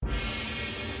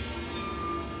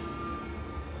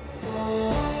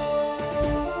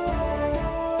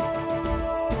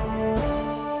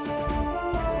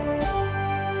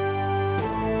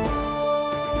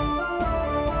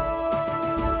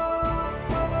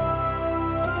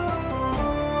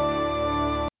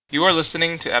You are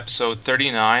listening to episode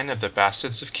 39 of The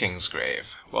Bastards of Kingsgrave.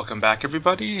 Welcome back,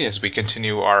 everybody, as we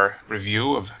continue our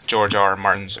review of George R. R.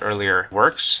 Martin's earlier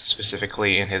works,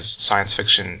 specifically in his science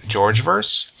fiction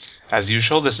Georgeverse. As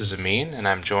usual, this is Amin, and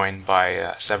I'm joined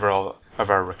by several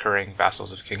of our recurring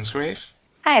Vassals of Kingsgrave.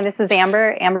 Hi, this is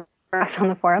Amber. Amber on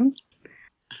the forums.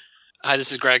 Hi,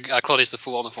 this is Greg. Claudius the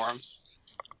Fool on the forums.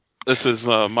 This is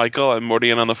Michael. I'm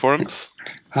Mordian on the forums.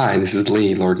 Hi, this is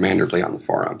Lee, Lord Manderbley on the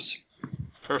forums.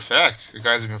 Perfect. You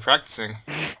guys have been practicing.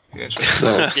 Yeah,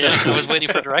 I was waiting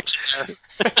for direction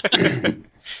there.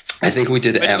 I think we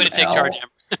did ML. Way to take charge,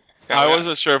 Amber. I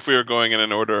wasn't sure if we were going in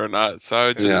an order or not, so I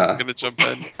was just going to jump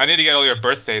in. I need to get all your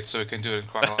birth dates so we can do it in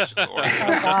chronological order.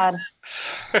 Oh, God.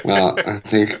 Well, I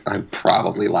think I'm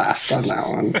probably last on that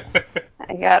one.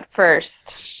 I got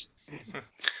first.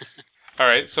 All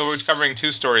right, so we're covering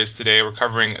two stories today. We're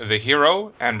covering The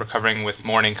Hero, and we're covering With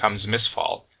Morning Comes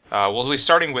Mistfall. We'll be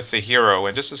starting with The Hero,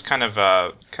 and just as kind of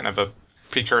a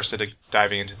precursor to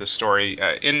diving into the story.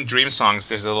 In Dream Songs,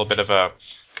 there's a little bit of a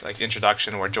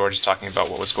introduction where George is talking about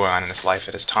what was going on in his life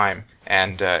at his time,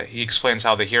 and he explains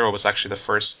how The Hero was actually the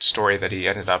first story that he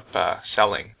ended up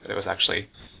selling. That it was actually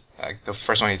the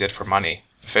first one he did for money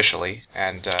officially,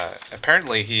 and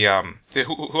apparently he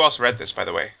who else read this, by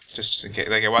the way, just in case,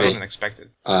 it wasn't expected.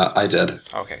 I did.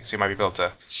 Okay, so you might be able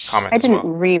to comment. I didn't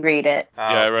reread it. Yeah,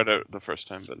 I read it the first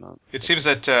time, but not. It seems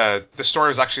that the story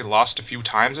was actually lost a few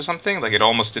times or something. Like, it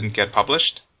almost didn't get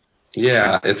published.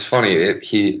 Yeah, it's funny.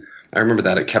 I remember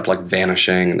that it kept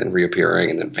vanishing and then reappearing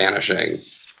and then vanishing.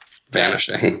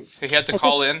 He had to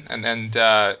call in,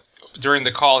 and during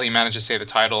the call he managed to say the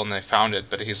title and they found it.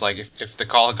 But he's like, if the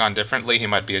call had gone differently, he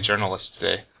might be a journalist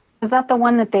today. Was that the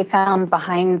one that they found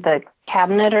behind the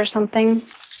cabinet or something?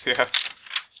 Yeah.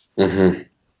 Mm-hmm.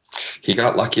 He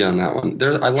got lucky on that one.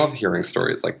 I love hearing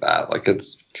stories like that.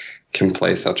 Can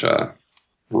play such a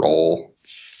role.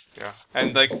 Yeah,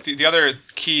 and the other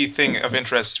key thing of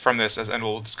interest from this, and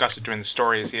we'll discuss it during the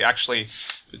story, is he actually,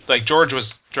 George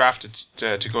was drafted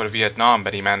to go to Vietnam,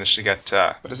 but he managed to get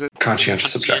what is it?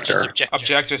 Conscientious Objector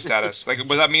status. Does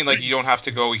that mean you don't have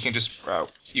to go? You can just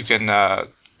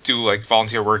do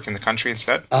volunteer work in the country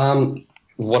instead?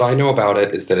 What I know about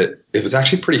it is that it was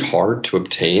actually pretty hard to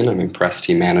obtain. I'm impressed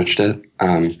he managed it.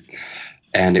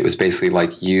 And it was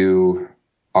basically you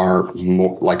are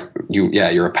more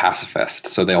you're a pacifist.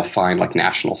 So they'll find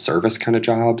national service kind of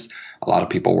jobs. A lot of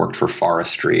people worked for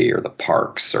forestry or the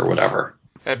parks or whatever.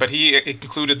 But he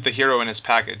included The Hero in his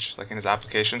package, in his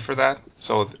application for that.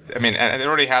 So, I mean, and it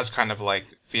already has kind of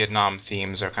Vietnam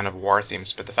themes or kind of war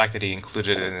themes, but the fact that he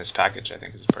included it in his package, I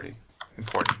think, is pretty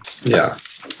important. Yeah.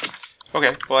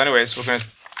 Okay, well, anyways, we're going to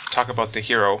talk about The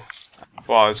Hero.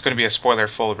 Well, it's going to be a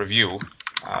spoiler-full review.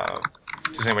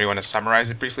 Does anybody want to summarize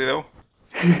it briefly, though?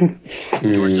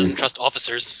 George doesn't trust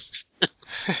officers.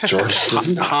 George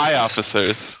doesn't. High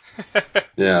officers.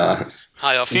 Yeah.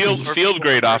 High officers. Field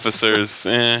grade officers.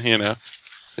 Yeah,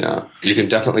 you can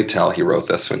definitely tell he wrote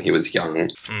this when he was young.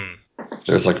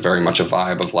 There's very much a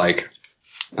vibe of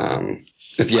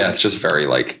it's just very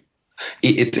I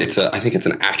think it's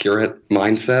an accurate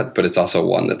mindset, but it's also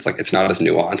one that's it's not as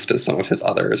nuanced as some of his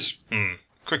others.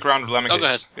 Quick round of lemon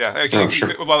cakes. Go ahead. Yeah.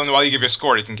 Sure. Well, while you give your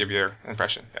score, you can give your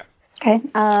impression. Yeah. Okay.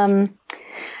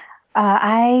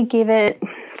 I gave it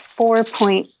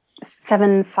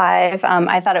 4.75.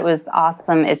 I thought it was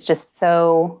awesome. It's just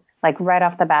so right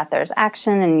off the bat, there's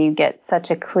action, and you get such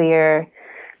a clear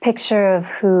picture of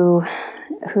who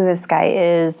this guy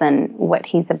is and what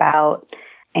he's about,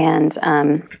 and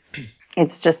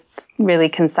it's just really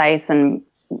concise. And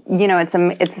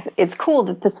it's cool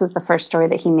that this was the first story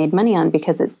that he made money on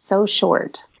because it's so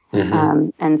short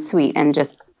and sweet and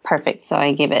just perfect. So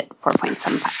I gave it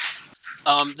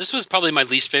 4.75. This was probably my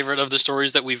least favorite of the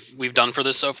stories that we've done for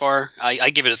this so far.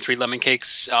 I give it a 3 lemon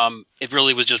cakes. It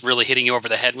really was just really hitting you over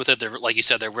the head with it. There, like you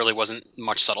said, there really wasn't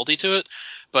much subtlety to it.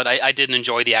 But I did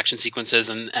enjoy the action sequences,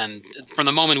 and from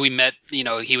the moment we met,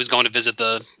 he was going to visit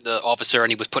the officer,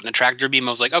 and he was put in a tractor beam.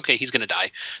 I was like, okay, he's going to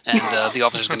die, and the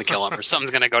officer's going to kill him, or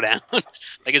something's going to go down.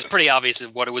 It's pretty obvious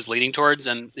what it was leading towards,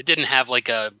 and it didn't have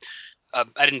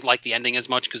I didn't like the ending as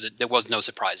much because there was no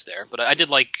surprise there. But I did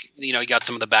you got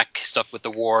some of the back stuff with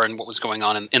the war and what was going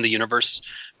on in the universe.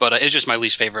 But it's just my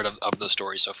least favorite of the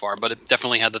stories so far. But it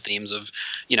definitely had the themes of,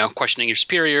 questioning your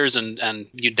superiors and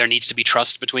there needs to be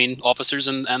trust between officers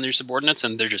and their subordinates.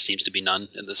 And there just seems to be none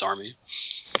in this army.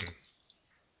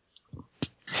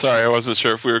 Sorry, I wasn't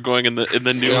sure if we were going in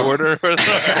the new order.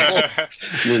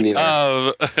 Me neither.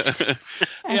 I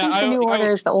think the new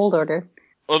order is the old order.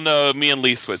 Well, no, me and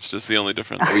Lee switched is the only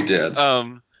difference. We did.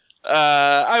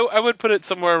 I would put it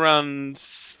somewhere around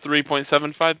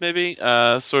 3.75 maybe.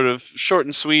 Sort of short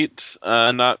and sweet.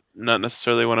 Not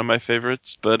necessarily one of my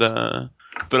favorites, but I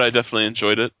definitely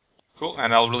enjoyed it. Cool.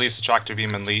 And I'll release the Dr.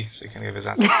 Beeman Lee so you can give his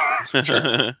answer.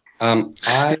 Sure.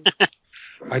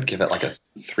 I'd give it like a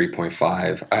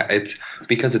 3.5. It's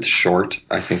because it's short.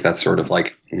 I think that sort of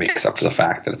like makes up for the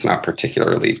fact that it's not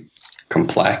particularly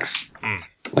complex.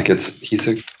 Like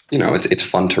it's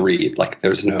fun to read. Like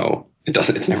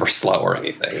it's never slow or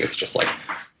anything. It's just like,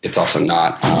 it's also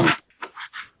not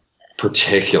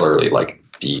particularly like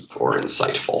deep or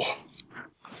insightful.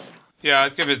 Yeah,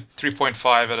 I'd give it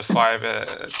 3.5 out of 5,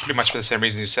 pretty much for the same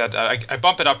reasons you said. I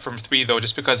bump it up from 3, though,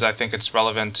 just because I think it's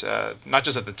relevant, not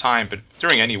just at the time, but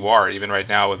during any war, even right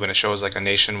now, when it shows like a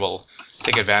nation will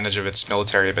take advantage of its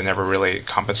military but never really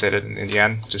compensated in the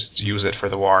end, just use it for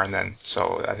the war, and then,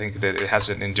 so I think that it has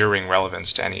an enduring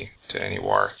relevance to any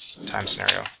war time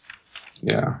scenario.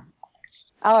 Yeah.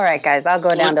 All right, guys, I'll go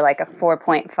down to like a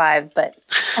 4.5, but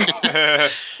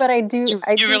I do.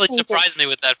 You really surprised me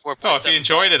with that 4.7. Oh, if you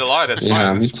enjoyed it a lot, it's Yeah,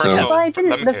 fine. me It's too. personal. Well, I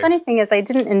didn't. The funny thing is, I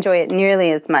didn't enjoy it nearly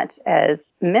as much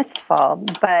as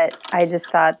Mistfall, but I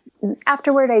just thought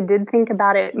afterward, I did think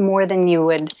about it more than you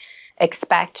would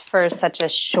expect for such a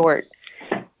short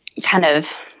kind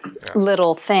of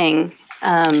little thing.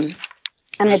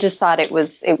 And I just thought it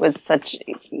was such,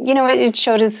 it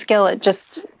showed his skill at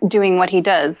just doing what he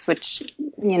does, which,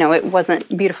 it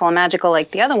wasn't beautiful and magical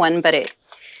like the other one, but it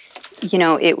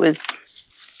was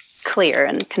clear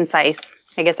and concise.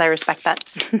 I guess I respect that.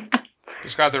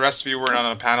 Just glad the rest of you weren't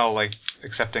on a panel like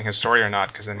accepting his story or not,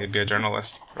 because then you'd be a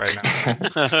journalist right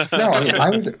now. No, I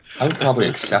mean, I would probably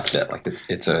accept it. Like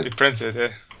You printed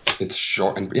it. It's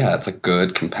short and it's a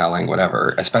good, compelling,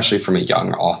 whatever. Especially from a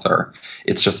young author,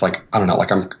 it's just like, I don't know.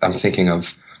 Like I'm thinking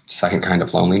of Second Kind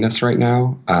of Loneliness right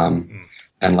now,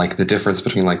 and like the difference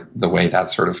between like the way that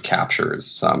sort of captures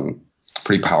some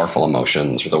pretty powerful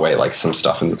emotions, or the way like some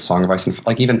stuff in the Song of Ice and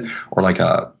like even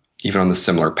on the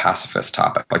similar pacifist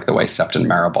topic, like the way Septon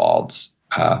Maribald's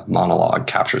monologue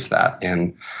captures that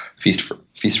in Feast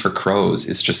for Crows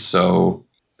is just so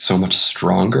much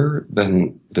stronger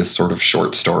than this sort of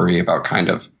short story about kind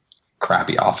of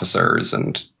crappy officers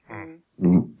and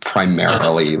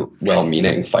primarily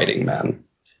well-meaning fighting men.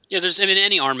 Yeah, in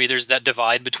any army there's that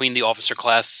divide between the officer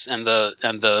class and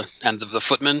the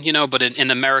footmen, But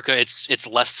in America, it's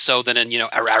less so than in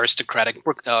aristocratic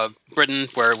Britain,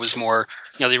 where it was more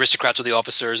the aristocrats were the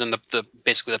officers and the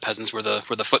basically the peasants were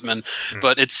the footmen.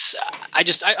 But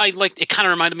I liked it. Kind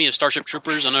of reminded me of Starship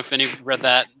Troopers. I don't know if any read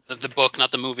that the book,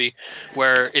 not the movie,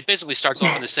 where it basically starts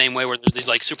off in the same way, where there's these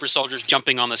like super soldiers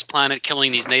jumping on this planet,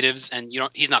 killing these natives, and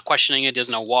he's not questioning it,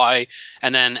 doesn't know why.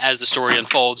 And then as the story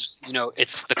unfolds,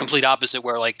 it's the complete opposite,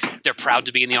 where like they're proud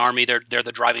to be in the army, they're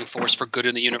the driving force for good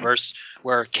in the universe,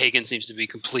 where Kagan seems to be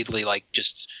completely like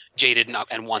just jaded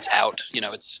and wants out.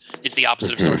 It's the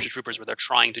opposite of Starship Troopers, where they're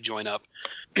trying to join up.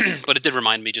 But it did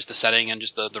remind me, just the setting and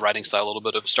just the writing style, a little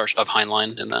bit of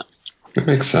Heinlein in that. It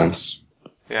makes sense.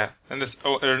 Yeah, and this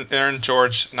earned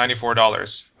George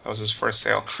 $94. That was his first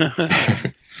sale.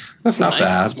 That's not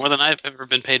bad. It's more than I've ever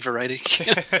been paid for writing.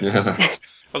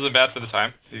 Wasn't bad for the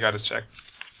time. You got his check.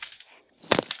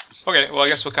 Okay, well, I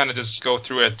guess we'll kind of just go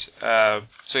through it.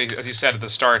 So, as you said at the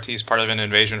start, he's part of an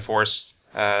invasion force.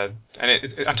 And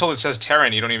until it says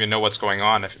Terran, you don't even know what's going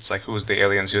on. If it's like, who's the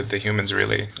aliens, who's the humans,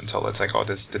 really? Until it's like,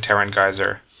 the Terran guys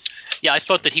are... Yeah, I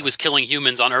thought that he was killing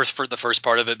humans on Earth for the first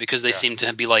part of it, because they seem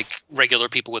to be like regular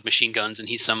people with machine guns, and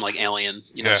he's some like alien,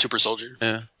 super soldier.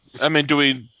 Yeah. I mean, do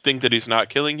we think that he's not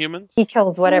killing humans? He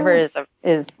kills whatever is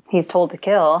he's told to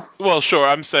kill. Well, sure.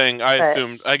 I'm saying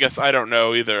I guess I don't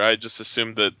know either. I just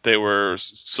assumed that they were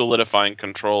solidifying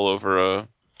control over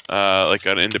like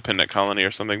an independent colony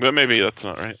or something. But maybe that's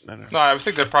not right. I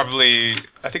think they're probably...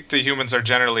 I think the humans are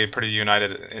generally pretty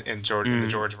united in the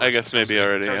George verse. I guess maybe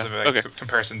already, in terms of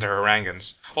comparison to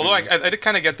Harangans. Although I did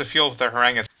kind of get the feel of the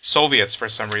Harangans Soviets for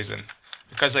some reason.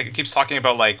 Because like it keeps talking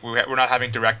about like we're not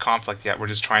having direct conflict yet. We're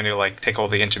just trying to like take all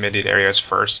the intermediate areas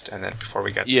first, and then before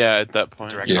we get at that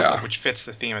point, direct conflict, which fits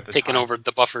the theme at the taking time. over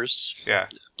the buffers.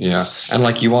 Yeah, and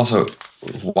like you also,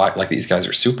 like these guys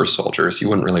are super soldiers. You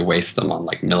wouldn't really waste them on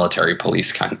like military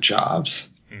police kind of jobs.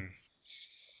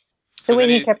 The way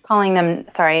he kept calling them,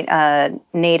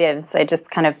 natives, I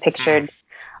just kind of pictured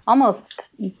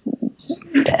almost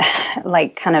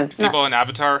like kind of people in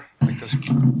Avatar, like those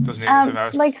natives of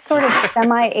Avatar. like sort of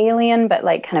semi-alien, but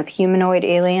like kind of humanoid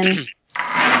alien.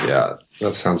 Yeah,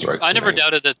 That sounds right I to never me.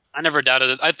 doubted that. I never doubted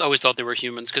it. I always thought they were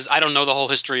humans because I don't know the whole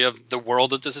history of the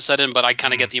world that this is set in, but I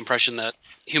kind of get the impression that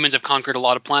humans have conquered a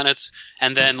lot of planets,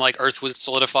 and then like Earth was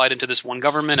solidified into this one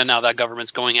government, and now that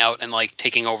government's going out and like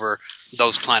taking over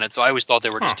those planets. So I always thought they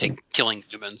were just killing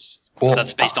humans, but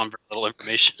that's Well, based on very little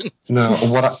information.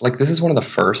 no, like this is one of the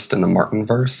first in the Martin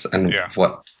verse, and Yeah.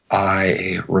 what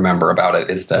I remember about it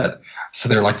is that so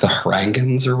they're like the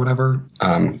Harangans or whatever,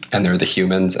 and they're the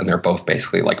humans, and they're both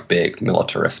basically like big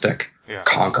militaristic, Yeah.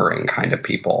 conquering kind of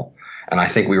people. And I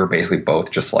think we were basically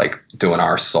both just like doing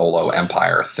our solo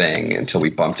empire thing until we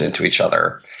bumped into each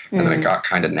other, and then it got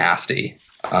kind of nasty.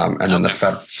 And then the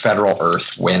Federal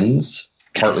Earth wins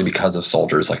partly because of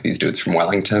soldiers like these dudes from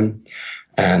Wellington,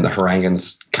 and the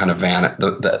Harangans kind of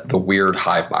the weird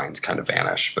hive minds kind of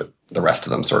vanish, but the rest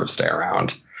of them sort of stay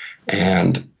around.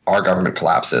 And our government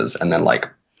collapses, and then like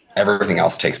everything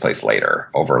else takes place later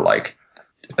over like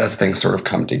as things sort of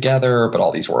come together, but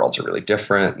all these worlds are really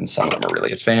different, and some of them are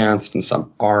really advanced and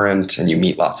some aren't, and you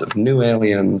meet lots of new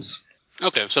aliens.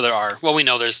 Okay, so there are. Well, we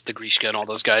know there's the Grishka and all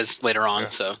those guys later on, Yeah.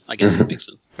 so I guess it makes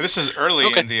sense. But this is early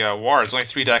in the war. It's only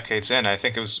 3 decades in. I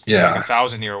think it was Yeah. like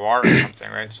 1,000-year war or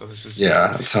something, right? So this is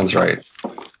Yeah, that sounds right.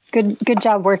 Good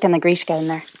job working the Grishka in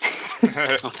there.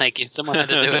 Oh, thank you. Someone had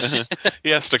to do it.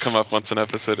 He has to come up once an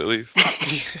episode at least.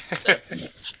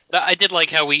 I did like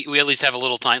how we at least have a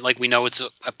little time. Like we know it's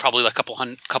probably like a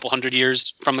couple hundred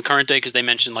years from the current day because they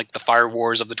mentioned like the fire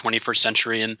wars of the 21st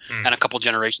century and a couple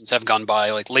generations have gone by.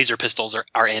 Like laser pistols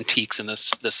are antiques in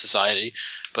this society,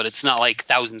 but it's not like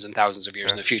thousands and thousands of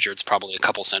years in the future. It's probably a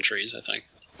couple centuries, I think.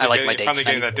 I like my dates.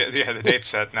 Finally getting the date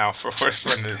set now for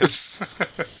when it is.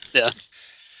 Yeah.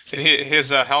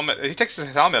 His helmet. He takes his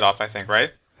helmet off, I think,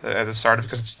 right? At the start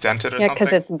because it's dented or Yeah, something.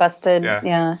 because it's busted. Yeah.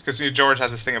 Yeah. Because George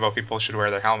has this thing about people should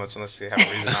wear their helmets unless they have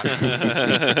a reason on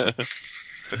it.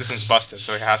 But this one's busted,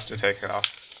 so he has to take it off.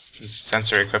 His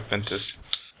sensory equipment is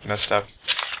messed up.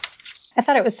 I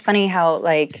thought it was funny how,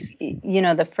 like,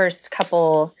 the first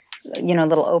couple,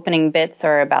 little opening bits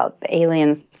are about the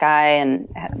alien sky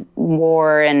and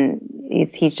war, and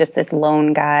he's just this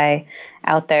lone guy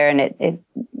out there, and it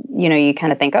you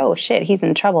kind of think, oh shit, he's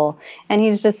in trouble, and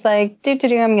he's just like, I'm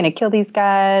going to kill these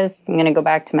guys. I'm going to go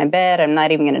back to my bed. I'm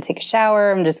not even going to take a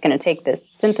shower. I'm just going to take this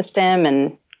synthestim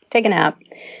and take a nap.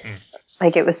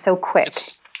 Like it was so quick.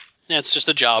 It's just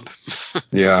a job.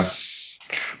 Yeah.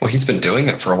 Well, he's been doing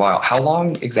it for a while. How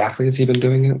long exactly has he been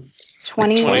doing it?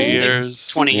 20 years.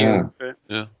 20 Yeah. years.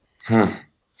 Yeah. Huh.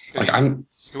 Like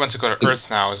He wants to go to Earth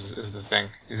now. Is the thing?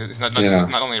 He's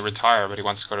not only retire, but he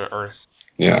wants to go to Earth.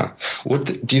 Yeah.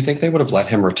 Do you think they would have let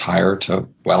him retire to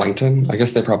Wellington? I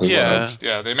guess they probably would have.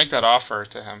 Yeah, they make that offer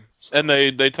to him. So. And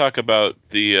they talk about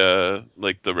the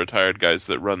like the retired guys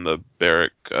that run the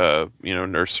barrack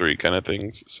nursery kind of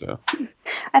things. So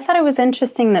I thought it was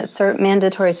interesting that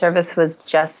mandatory service was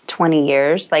just 20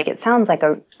 years. Like, it sounds like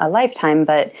a lifetime,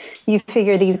 but you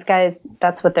figure these guys,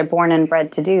 that's what they're born and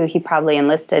bred to do. He probably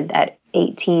enlisted at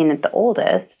 18 at the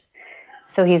oldest.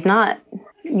 So he's not,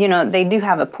 they do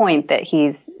have a point that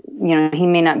he's, he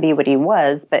may not be what he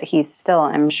was, but he's still,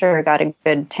 I'm sure, got a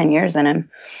good 10 years in him.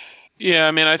 yeah,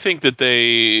 I mean, I think that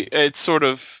it's sort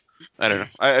of, I don't know.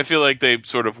 I feel like they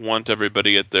sort of want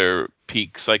everybody at their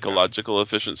peak psychological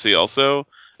efficiency also.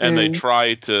 And they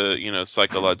try to,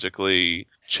 psychologically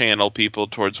channel people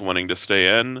towards wanting to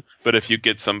stay in. But if you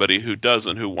get somebody who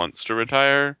doesn't, who wants to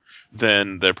retire,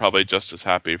 then they're probably just as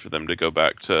happy for them to go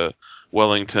back to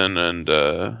Wellington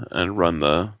and run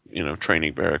the,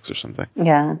 training barracks or something.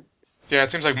 Yeah. Yeah,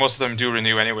 it seems like most of them do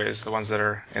renew anyways. The ones that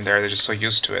are in there, they're just so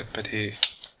used to it. But he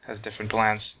has different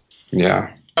plans.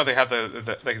 Yeah. Oh, they have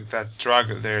like that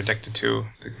drug they're addicted to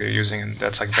that they're using, and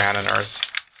that's like banned on Earth.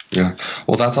 Yeah.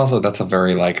 Well, that's a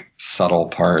very like subtle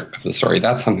part of the story.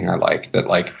 That's something I like. That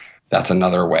like that's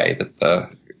another way that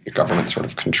the government sort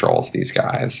of controls these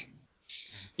guys.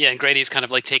 Yeah, and Grady's kind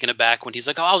of like taken aback when he's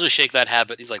like, "Oh, I'll just shake that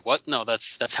habit." He's like, "What? No,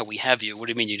 that's how we have you. What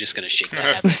do you mean you're just going to shake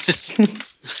that habit?"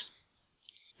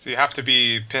 So you have to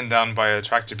be pinned down by a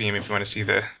tractor beam if you want to see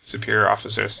the superior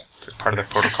officers. It's part of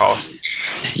the protocol.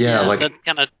 Yeah, like that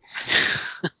kind of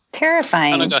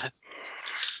terrifying. Oh, no, go ahead.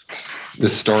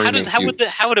 This story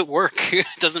How would it work? It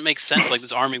doesn't make sense. Like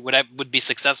this army would be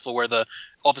successful where the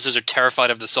officers are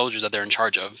terrified of the soldiers that they're in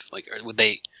charge of. Like,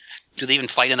 do they even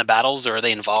fight in the battles, or are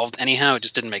they involved anyhow? It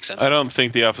just didn't make sense. I don't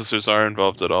think the officers are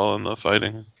involved at all in the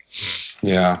fighting.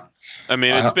 Yeah. I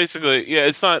mean, it's basically,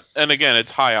 it's not, and again,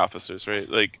 it's high officers, right?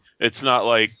 Like, it's not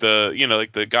like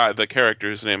like the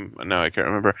character's name, now I can't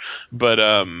remember, but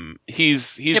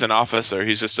he's an officer,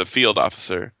 he's just a field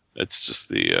officer. It's just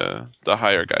the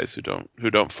higher guys who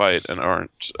don't fight and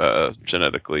aren't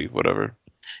genetically whatever.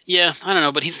 Yeah, I don't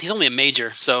know, but he's only a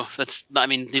major, so that's. I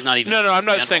mean, he's not even. No, I'm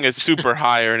not general. saying it's super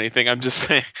high or anything. I'm just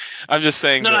saying No, I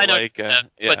that know. like But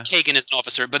yeah. Kagan is an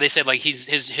officer. But they said like his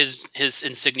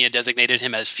insignia designated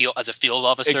him as a field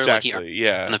officer. Like he Exactly. earns in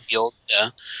Yeah. the field.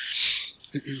 Yeah.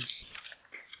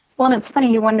 Well, and it's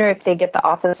funny. You wonder if they get the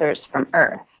officers from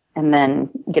Earth and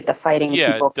then get the fighting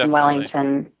Yeah, people from definitely.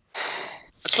 Wellington.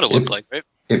 That's what it looks like, right?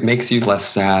 It makes you less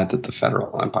sad that the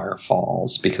Federal Empire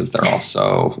falls because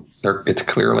it's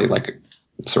clearly like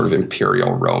sort of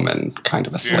Imperial Roman kind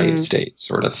of a slave state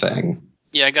sort of thing.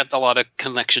 Yeah, I got a lot of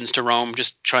connections to Rome.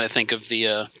 Just trying to think of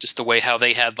the just the way how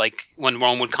they had like when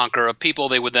Rome would conquer a people,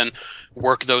 they would then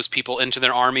work those people into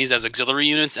their armies as auxiliary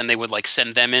units, and they would like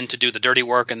send them in to do the dirty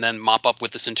work and then mop up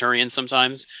with the centurions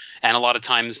sometimes. And a lot of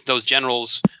times, those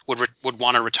generals would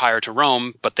want to retire to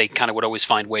Rome, but they kind of would always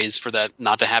find ways for that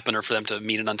not to happen or for them to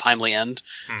meet an untimely end.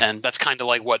 And that's kind of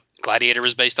like what Gladiator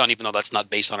is based on, even though that's not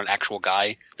based on an actual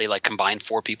guy. They like combined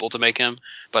 4 people to make him.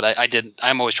 But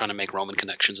I'm always trying to make Roman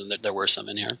connections, and there were some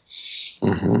in here.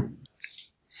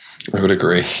 Mm-hmm. I would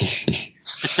agree.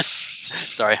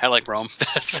 Sorry, I like Rome.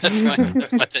 that's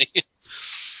my thing.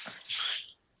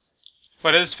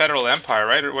 What is Federal Empire,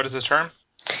 right? Or what is the term?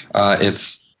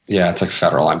 It's like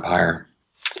Federal Empire.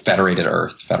 Federated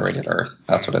Earth.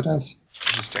 That's what it is.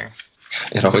 Interesting.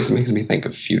 It always makes me think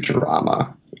of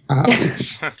Futurama.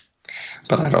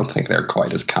 But I don't think they're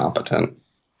quite as competent.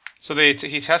 So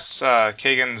he tests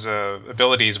Kagan's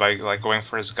abilities by like going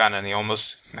for his gun, and he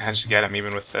almost managed to get him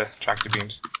even with the tractor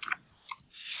beams.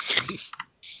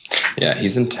 Yeah,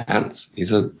 he's intense.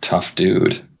 He's a tough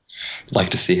dude. I'd like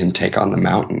to see him take on the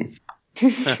mountain.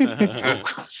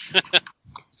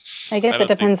 I guess it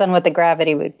depends on what the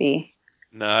gravity would be.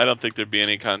 No, I don't think there'd be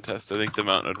any contest. I think the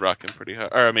mountain would rock him pretty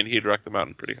hard. Or, I mean, he'd rock the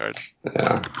mountain pretty hard.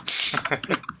 Yeah.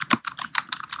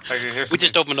 We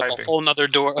just opened up a whole nother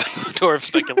door of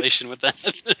speculation with that.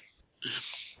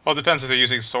 Well, it depends if they're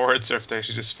using swords or if they're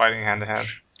actually just fighting hand to hand.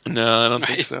 No, I don't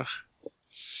think so.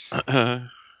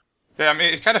 Yeah, I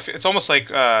mean, it's almost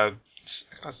like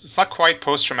it's not quite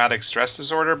post-traumatic stress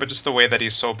disorder, but just the way that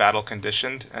he's so battle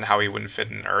conditioned and how he wouldn't fit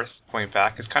in Earth going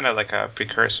back is kind of like a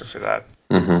precursor for that.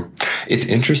 Mm-hmm. It's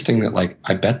interesting that, like,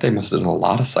 I bet they must have done a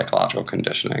lot of psychological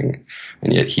conditioning,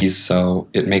 and yet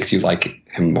it makes you like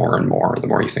him more and more the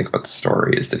more you think about the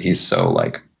story, is that he's so,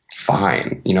 like,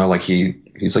 fine. You know, like,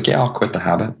 he's like, yeah, I'll quit the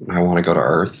habit. I want to go to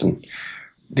Earth, and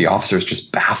the officer's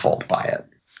just baffled by it.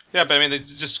 Yeah, but I mean,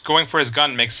 just going for his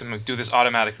gun makes him do this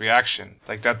automatic reaction.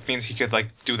 Like, that means he could, like,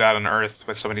 do that on Earth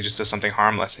when somebody just does something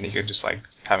harmless, and he could just, like,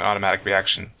 have an automatic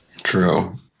reaction.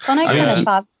 True. Well, and I kind of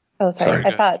thought... Oh, sorry.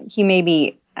 I thought he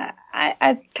maybe...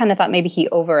 I kind of thought maybe he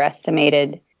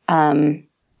overestimated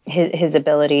his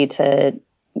ability to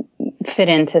fit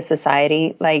into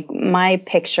society. Like, my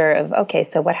picture of, okay,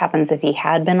 so what happens if he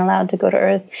had been allowed to go to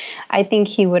Earth? I think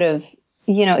he would have...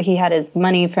 You know, he had his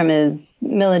money from his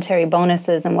military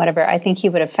bonuses and whatever. I think he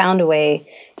would have found a way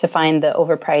to find the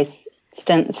overpriced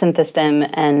synthestem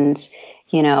and,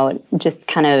 you know, just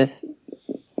kind of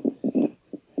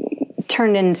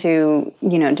turned into,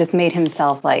 you know, just made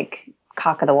himself like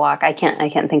cock of the walk. I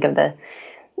can't think of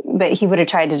but he would have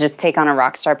tried to just take on a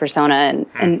rock star persona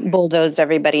and bulldozed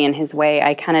everybody in his way.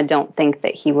 I kind of don't think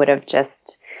that he would have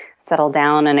just settled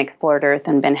down and explored Earth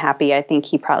and been happy. I think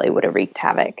he probably would have wreaked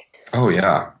havoc. Oh,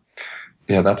 yeah.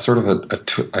 Yeah, that's sort of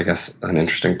I guess an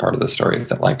interesting part of the story is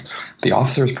that, like, the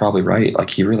officer is probably right. Like,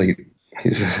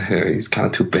 he's kind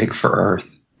of too big for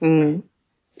Earth. Mm.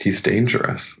 He's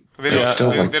dangerous. They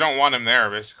don't want him there,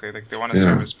 basically. Like, they want his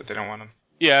service, but they don't want him.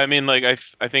 Yeah, I mean, like,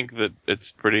 I think that it's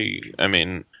pretty... I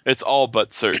mean, it's all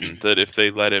but certain that if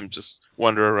they let him just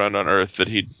wander around on Earth, that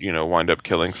he'd, you know, wind up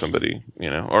killing somebody, you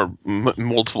know, or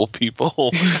multiple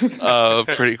people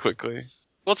pretty quickly.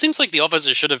 Well, it seems like the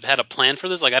officer should have had a plan for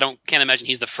this. Like, can't imagine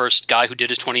he's the first guy who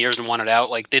did his 20 years and wanted out.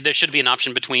 Like, there should be an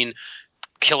option between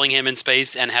killing him in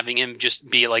space and having him just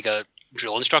be like a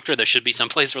drill instructor. There should be some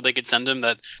place where they could send him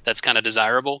that's kind of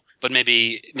desirable. But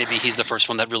maybe he's the first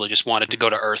one that really just wanted to go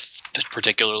to Earth,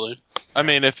 particularly. I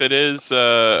mean, if it is,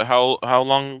 how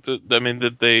long? Did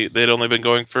they'd only been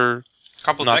going for a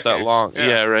couple not decades. That long?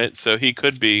 Yeah, right. So he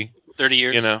could be 30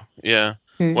 years. You know, yeah.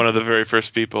 One of the very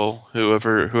first people who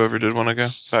ever did want to go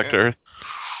back to Earth.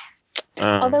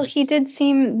 Although he did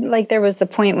seem like there was the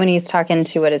point when he's talking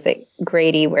to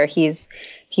Grady, where he's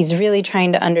really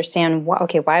trying to understand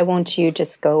why won't you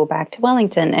just go back to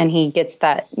Wellington? And he gets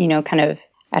that, you know, kind of,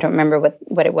 I don't remember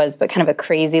what it was, but kind of a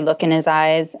crazy look in his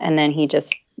eyes, and then he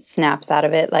just snaps out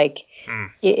of it. Like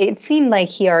it seemed like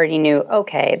he already knew,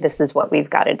 okay, this is what we've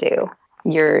got to do.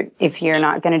 If you're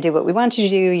not going to do what we want you to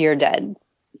do, you're dead.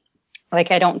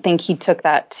 Like, I don't think he took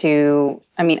that to,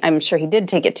 I mean, I'm sure he did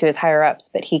take it to his higher ups,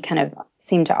 but he kind of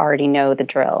seemed to already know the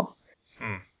drill.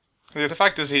 Yeah, the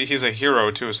fact is he's a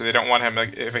hero too, so they don't want him,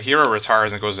 like, if a hero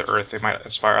retires and goes to Earth, they might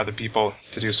inspire other people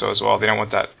to do so as well. They don't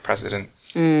want that precedent.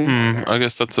 I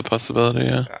guess that's a possibility,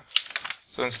 yeah.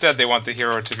 So instead, they want the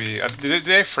hero to be... did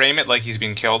they frame it like he's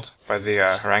being killed by the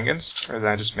Harangans? Or am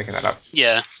I just making that up?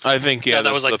 Yeah. I think, Yeah, that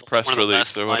that's was, like, the press one of the release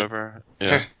last or lines. whatever.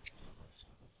 Yeah.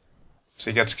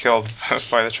 So he gets killed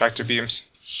by the tractor beams.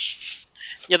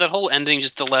 Yeah, that whole ending,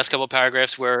 just the last couple of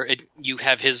paragraphs where you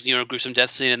have his gruesome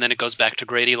death scene, and then it goes back to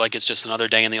Grady like it's just another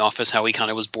day in the office. How he kind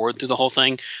of was bored through the whole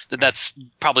thing. That's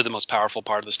probably the most powerful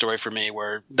part of the story for me.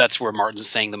 Where that's where Martin's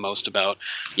saying the most about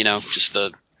just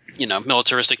the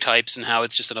militaristic types and how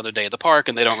it's just another day at the park,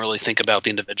 and they don't really think about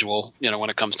the individual. When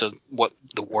it comes to what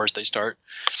the wars they start.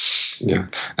 Yeah,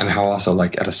 and how also,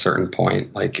 like, at a certain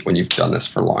point, like when you've done this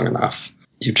for long enough,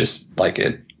 you just like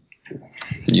it.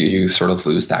 You sort of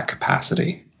lose that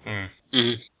capacity.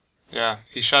 Mm-hmm. Yeah,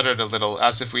 he shuddered a little,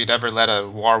 as if we'd ever let a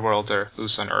war worlder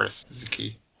loose on Earth, is the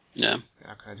key. Yeah. They're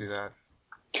not going to do that.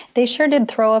 They sure did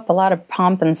throw up a lot of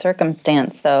pomp and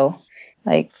circumstance, though.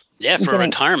 Like, Yeah, for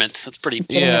retirement, that's pretty.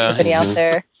 getting everybody out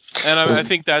there. And I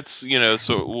think that's,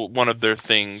 so one of their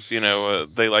things, they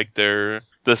like the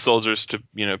soldiers to,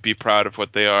 be proud of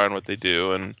what they are and what they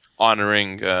do, and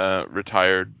honoring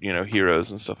retired,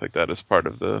 heroes and stuff like that as part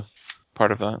of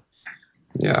that.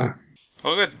 Yeah.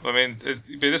 Well, good. I mean,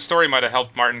 this story might have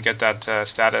helped Martin get that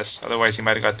status. Otherwise, he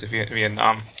might have got to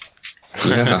Vietnam. So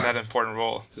Yeah. It's had an important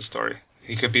role, this story.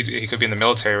 He could be in the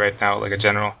military right now, like a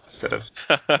general, instead of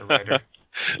a writer.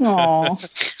 Aww.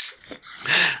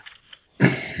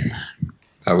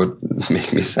 That would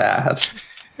make me sad.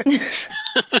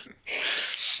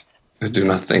 I do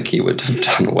not think he would have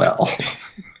done well.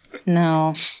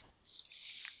 No.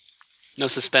 No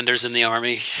suspenders in the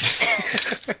army.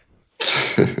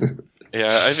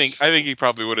 Yeah, I think he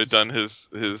probably would have done his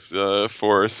 4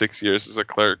 or 6 years as a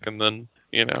clerk and then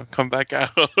come back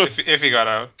out. if he got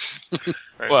out.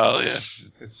 Right? Well, yeah,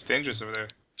 It's dangerous over there.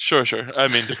 sure. I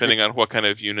mean, depending on what kind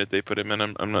of unit they put him in,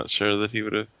 I'm not sure that he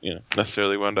would have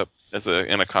necessarily wound up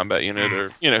in a combat unit,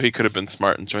 or he could have been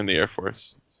smart and joined the Air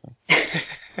Force. So.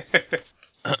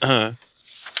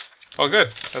 Well, good.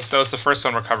 That was the first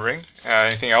one we're covering.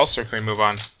 Anything else, or can we move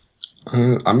on?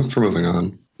 I'm for moving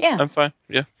on. Yeah. I'm fine.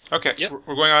 Yeah. Okay, Yep.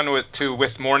 We're going on to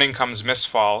With Morning Comes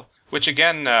Mistfall, which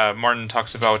again Martin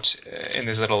talks about in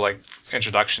his little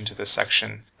introduction to this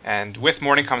section. And With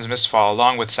Morning Comes Mistfall,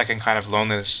 along with Second Kind of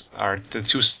Loneliness, are the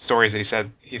two stories that he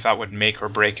said he thought would make or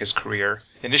break his career.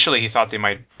 Initially, he thought they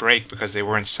might break because they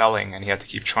weren't selling and he had to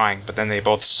keep trying, but then they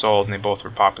both sold and they both were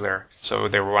popular. So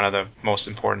they were one of the most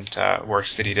important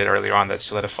works that he did earlier on that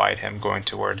solidified him going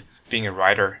toward being a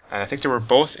writer. And I think they were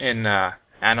both in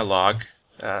Analog.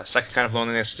 Second Kind of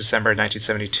Loneliness, December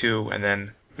 1972, and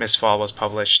then Mistfall was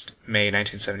published May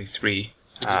 1973.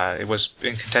 It was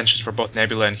in contention for both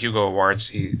Nebula and Hugo Awards.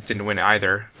 He didn't win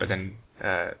either, but then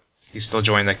he still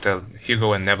joined the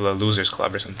Hugo and Nebula Losers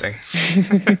Club or something,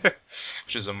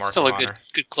 which is a mark Still of a honor.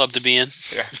 good club to be in.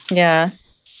 Yeah. Yeah.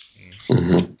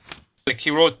 Mm-hmm. He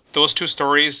wrote those two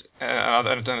stories,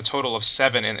 and a total of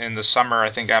 7 in the summer, I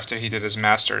think, after he did his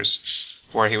master's,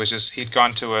 where he'd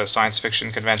gone to a science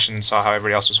fiction convention and saw how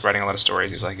everybody else was writing a lot of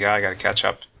stories. He's like, yeah, I gotta catch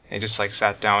up. And he just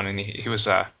sat down, and he was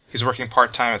working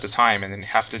part-time at the time, and then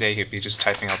half the day he'd be just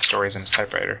typing out stories in his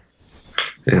typewriter.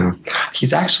 Yeah.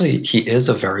 He is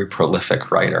a very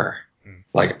prolific writer.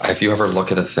 Like, if you ever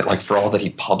look at a thing, for all that he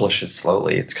publishes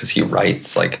slowly, it's because he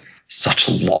writes such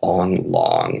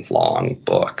long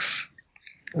books.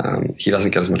 He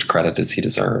doesn't get as much credit as he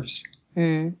deserves.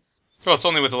 Mm. Well, it's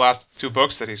only with the last 2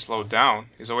 books that he slowed down.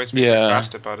 He's always been pretty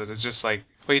fast about it. It's just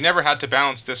he never had to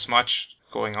balance this much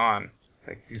going on.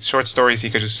 These short stories,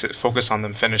 he could just focus on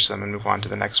them, finish them, and move on to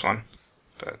the next one.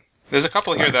 But there's a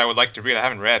couple here that I would like to read. I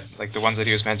haven't read, the ones that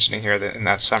he was mentioning here in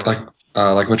that summary.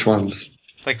 Like which ones?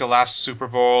 The last Super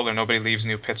Bowl, or Nobody Leaves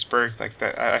New Pittsburgh.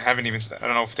 That I haven't even. I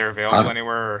don't know if they're available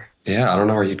anywhere. Or... Yeah, I don't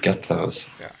know where you'd get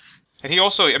those. Yeah, and he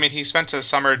also, he spent a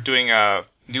summer doing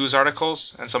news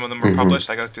articles, and some of them were published.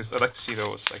 I'd like to see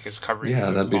those, his covering. Yeah,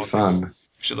 that'd be politics. fun. We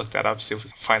should look that up, see if we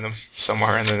can find them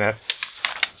somewhere in the net.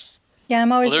 Yeah,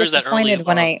 I'm always there's that early disappointed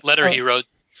when letter he wrote.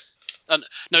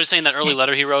 Just saying that early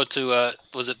letter he wrote to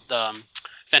was it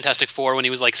Fantastic Four when he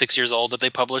was 6 years old that they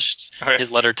published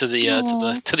his letter to the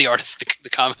artist, the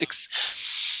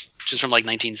comics, which is from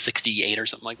 1968 or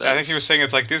something like that. Yeah, I think he was saying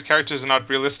it's these characters are not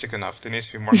realistic enough. They need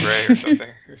to be more gray or something.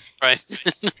 Right.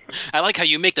 I like how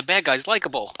you make the bad guys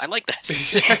likable. I like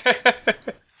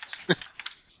that.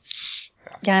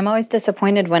 Yeah. Yeah, I'm always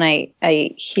disappointed when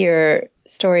I hear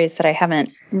stories that I haven't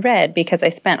read because I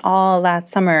spent all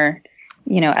last summer,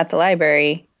 at the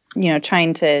library,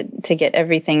 trying to get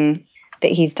everything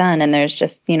that he's done, and there's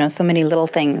just, so many little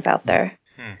things out there.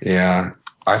 Yeah.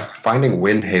 Finding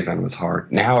Windhaven was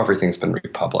hard. Now everything's been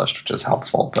republished, which is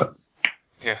helpful, but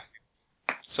Yeah.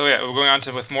 So yeah, we're going on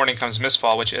to With Morning Comes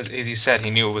Mistfall, which, as he said, he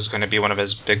knew it was going to be one of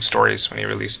his big stories when he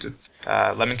released it.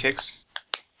 Lemon Cakes?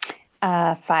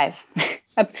 5.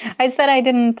 I said I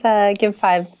didn't give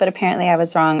 5s, but apparently I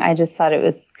was wrong. I just thought it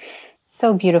was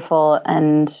so beautiful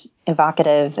and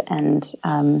evocative, and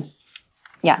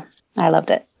yeah, I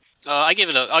loved it. I'll give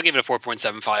it a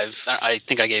 4.75. I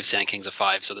think I gave Sand Kings a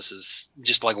 5, so this is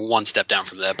just like one step down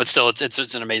from that. But still,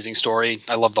 it's an amazing story.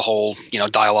 I love the whole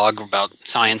dialogue about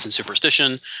science and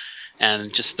superstition,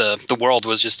 and just the world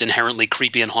was just inherently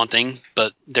creepy and haunting,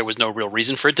 but there was no real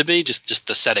reason for it to be. Just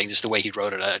the setting, just the way he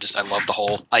wrote it. I love the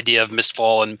whole idea of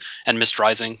Mistfall and Mist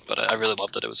Rising. But I really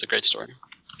loved it. It was a great story.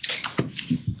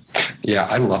 yeah,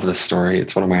 I love this story.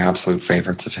 It's one of my absolute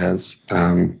favorites of his.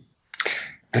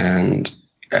 And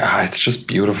it's just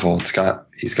beautiful. He's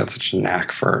got such a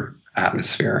knack for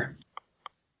atmosphere.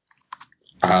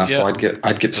 So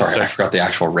I'd give. Sorry, I forgot the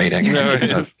actual rating. No, I'd give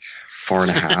it a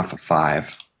 4.5 of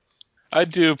 5. I'd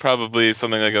do probably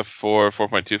something like a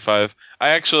 4.25. I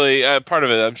actually, part of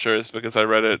it, I'm sure, is because I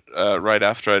read it right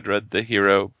after I'd read The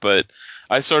Hero, but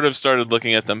I sort of started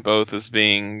looking at them both as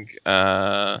being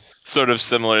sort of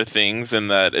similar things in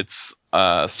that it's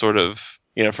sort of,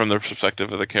 from the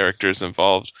perspective of the characters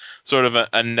involved, sort of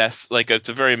a nest, like it's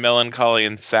a very melancholy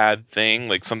and sad thing,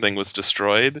 like something was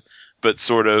destroyed, but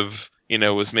sort of,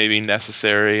 was maybe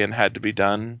necessary and had to be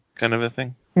done, kind of a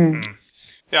thing.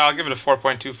 Yeah, I'll give it a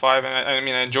 4.25. And I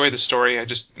mean, I enjoy the story. I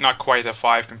just not quite a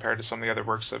 5 compared to some of the other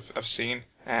works I've seen.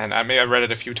 And I read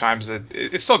it a few times.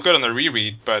 It's still good on the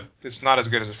reread, but it's not as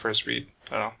good as the first read.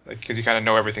 I don't know, because you kind of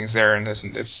know everything's there, and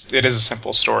it is a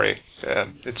simple story.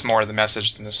 It's more the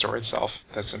message than the story itself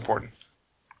that's important.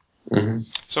 Mm-hmm.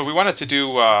 So we wanted to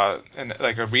do a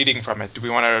reading from it. Do we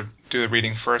want to do the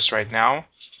reading first right now?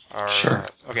 Or, Sure.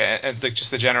 Okay, and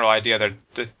just the general idea that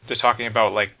they're talking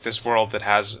about like this world that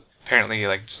has apparently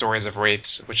like stories of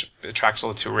wraiths, which attracts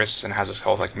all the tourists and has this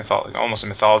whole like almost a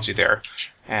mythology there.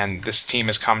 And this team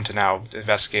has come to now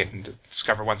investigate and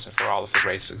discover once and for all if the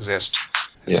wraiths exist.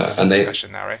 And so Yeah, there's a and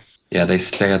discussion now, right? Yeah, they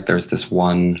stay at. There's this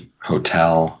one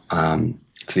hotel.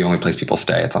 It's the only place people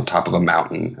stay. It's on top of a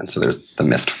mountain, and so there's the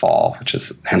Mistfall, which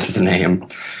is hence the name.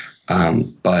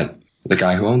 But the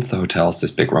guy who owns the hotel is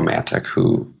this big romantic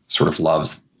who sort of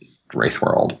loves Wraith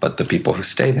World, but the people who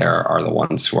stay there are the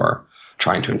ones who are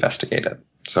trying to investigate it.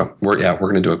 So we're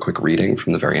going to do a quick reading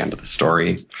from the very end of the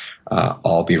story.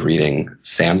 I'll be reading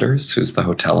Sanders, who's the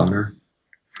hotel owner.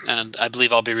 And I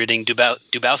believe I'll be reading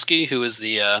Dubowski, who is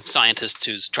the scientist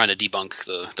who's trying to debunk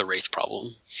the Wraith problem.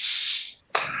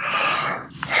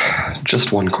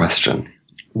 Just one question.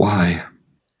 Why?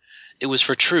 It was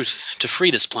for truth, to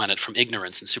free this planet from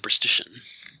ignorance and superstition.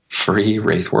 Free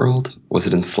Wraith World? Was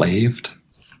it enslaved?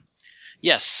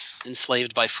 Yes,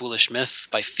 enslaved by foolish myth,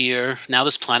 by fear, now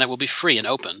this planet will be free and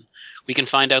open. We can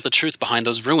find out the truth behind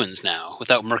those ruins now,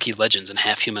 without murky legends and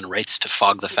half-human wraiths to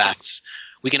fog the facts.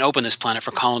 We can open this planet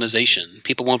for colonization.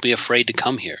 People won't be afraid to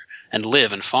come here and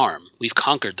live and farm. We've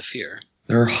conquered the fear.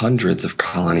 There are hundreds of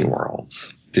colony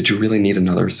worlds. Did you really need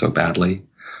another so badly?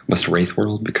 Must Wraith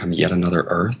World become yet another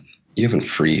Earth? You haven't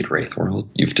freed Wraith World.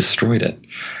 You've destroyed it.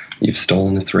 You've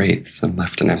stolen its wraiths and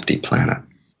left an empty planet.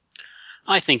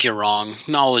 I think you're wrong.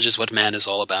 Knowledge is what man is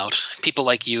all about. People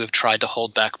like you have tried to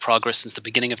hold back progress since the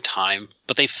beginning of time,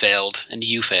 but they failed, and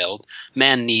you failed.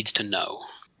 Man needs to know.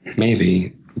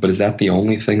 Maybe, but is that the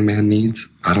only thing man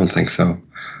needs? I don't think so.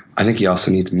 I think he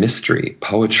also needs mystery,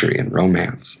 poetry, and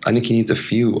romance. I think he needs a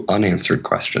few unanswered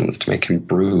questions to make him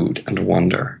brood and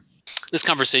wonder. This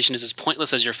conversation is as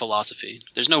pointless as your philosophy.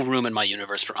 There's no room in my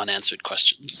universe for unanswered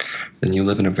questions. Then you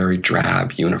live in a very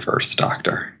drab universe,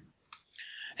 Doctor.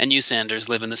 And you, Sanders,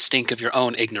 live in the stink of your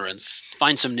own ignorance.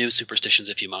 Find some new superstitions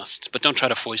if you must, but don't try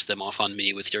to foist them off on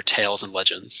me with your tales and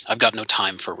legends. I've got no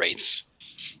time for wraiths.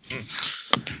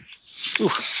 Ooh.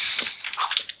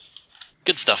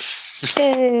 Good stuff.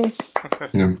 Yay.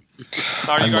 Yeah.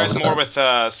 Are I you guys love more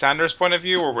that. with Sanders' point of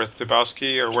view or with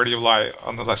Dubowski, or where do you lie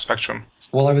on the spectrum?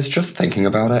 Well, I was just thinking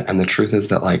about it, and the truth is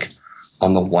that, like,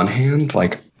 on the one hand,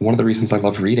 like, one of the reasons I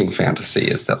love reading fantasy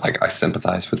is that, like, I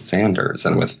sympathize with Sanders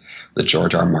and with the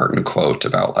George R. Martin quote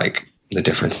about, like, the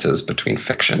differences between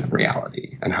fiction and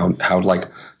reality and how like,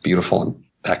 beautiful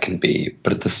that can be.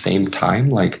 But at the same time,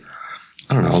 like,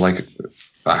 I don't know, like,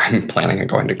 I'm planning on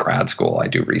going to grad school. I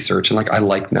do research, and, like, I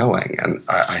like knowing. And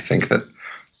I think that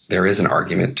there is an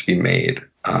argument to be made,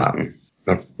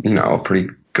 a pretty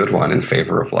good one in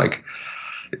favor of like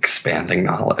expanding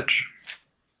knowledge.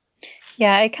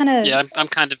 Yeah, I kind of. Yeah, I'm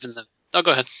kind of in the. Oh,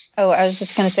 go ahead. Oh, I was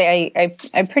just going to say,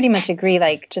 I pretty much agree.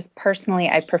 Like, just personally,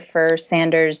 I prefer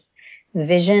Sanders'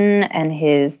 vision and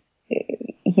his,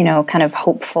 kind of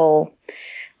hopeful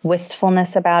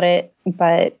wistfulness about it.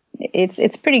 But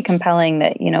it's pretty compelling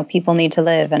that, people need to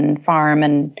live and farm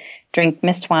and drink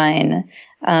mist wine.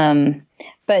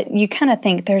 But you kind of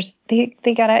think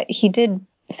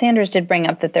Sanders did bring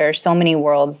up that there are so many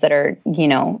worlds that are,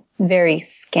 very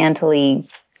scantily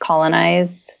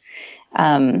colonized.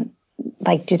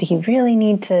 Like, did he really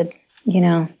need to,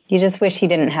 you just wish he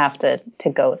didn't have to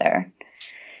go there.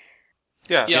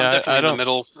 Yeah. Yeah, I'm definitely I in the don't-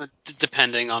 middle,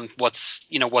 depending on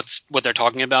what they're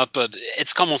talking about. But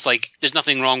it's almost like there's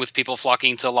nothing wrong with people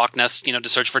flocking to Loch Ness, to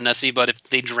search for Nessie. But if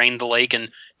they drain the lake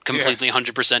and completely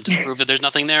 100% disprove that there's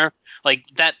nothing there, like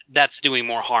that's doing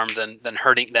more harm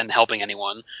than helping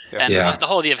anyone. Yeah. And Yeah. the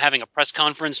whole idea of having a press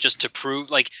conference just to prove,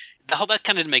 like, that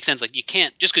kind of makes sense. Like, you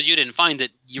can't, just because you didn't find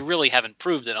it, you really haven't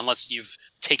proved it unless you've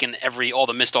taken all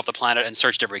the mist off the planet and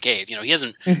searched every cave. He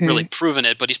hasn't really proven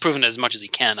it, but he's proven it as much as he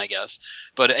can, I guess.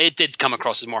 But it did come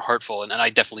across as more hurtful, and I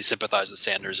definitely sympathize with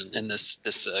Sanders in this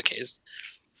case.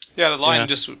 Yeah, the line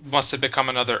just must have become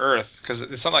another Earth, because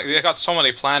it's not like they got so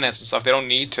many planets and stuff. They don't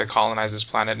need to colonize this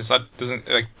planet. Doesn't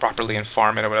like properly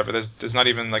inform it or whatever. There's not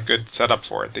even like good setup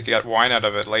for it. They get wine out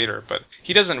of it later, but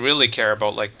he doesn't really care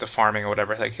about like the farming or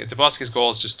whatever. Like Dabowski's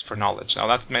goal is just for knowledge. Now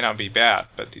that may not be bad,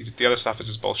 but the other stuff is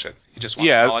just bullshit. He just wants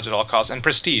knowledge at all costs and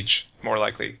prestige, more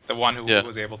likely. The one who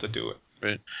was able to do it.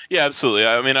 Right. Yeah, absolutely.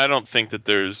 I mean, I don't think that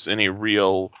there's any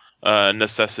real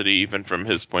necessity, even from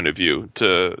his point of view,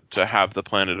 to have the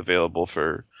planet available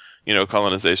for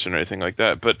colonization or anything like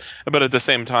that. But at the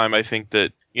same time, I think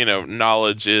that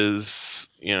knowledge is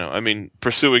I mean,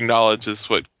 pursuing knowledge is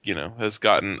what has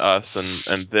gotten us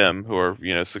and them, who are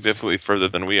significantly further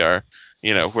than we are,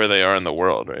 where they are in the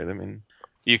world, right? I mean,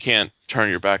 you can't turn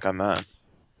your back on that.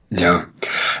 Yeah,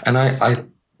 and I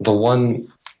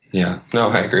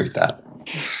agree with that.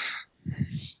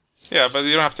 Yeah, but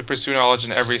you don't have to pursue knowledge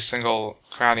in every single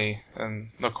cranny and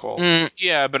nook hole.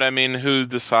 Yeah, but I mean, who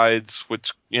decides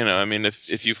which? I mean,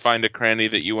 if you find a cranny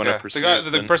that you want to pursue,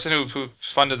 the person who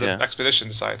funded the expedition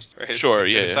decides. Right? Sure,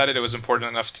 they decided it was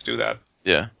important enough to do that.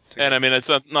 Yeah, and I mean, it's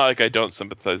not like I don't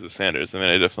sympathize with Sanders. I mean,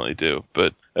 I definitely do,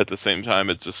 but at the same time,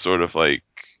 it's just sort of like,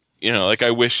 like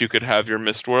I wish you could have your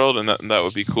mist world, and that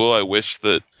would be cool. I wish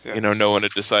that no one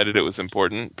had decided it was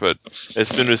important, but as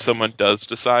soon as someone does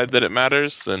decide that it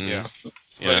matters, then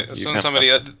But as soon as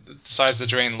somebody decides to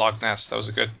drain Loch Ness, that was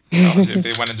a good analogy. If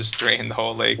they went and just drained the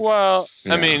whole lake. Well,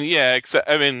 Yeah. I mean,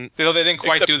 they didn't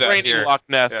quite do that draining here. Loch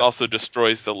Ness also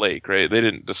destroys the lake, right? They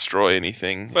didn't destroy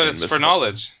anything. But it's for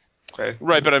knowledge. Okay.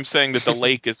 Right, but I'm saying that the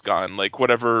lake is gone. Like,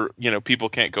 whatever, people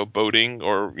can't go boating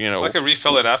or, I could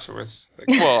refill it afterwards.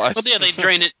 Well, they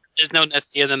drain it. There's no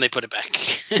Nessie, and then they put it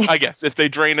back. I guess if they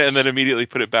drain it and then immediately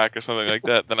put it back or something like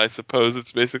that, then I suppose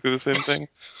it's basically the same thing.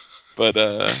 But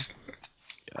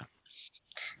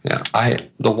yeah,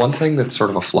 the one thing that's sort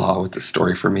of a flaw with this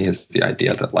story for me is the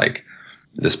idea that like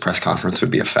this press conference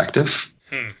would be effective.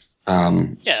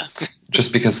 Yeah.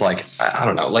 Just because, like, I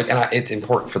don't know, like, and it's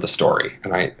important for the story,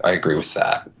 and I agree with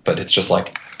that. But it's just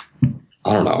like,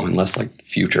 I don't know, unless like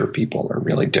future people are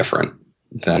really different,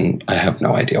 then I have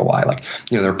no idea why. Like,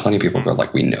 there are plenty of people who go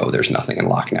like, we know there's nothing in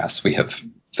Loch Ness. We have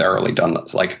thoroughly done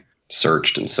this, like,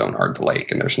 searched and sonarred the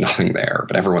lake, and there's nothing there.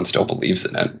 But everyone still believes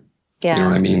in it. Yeah. You know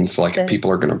what I mean? So like,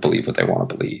 people are going to believe what they want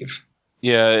to believe.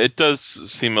 yeah, it does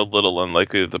seem a little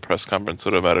unlikely that the press conference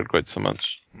would have mattered quite so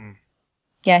much.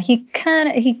 Yeah, he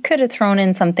could have thrown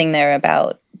in something there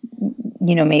about,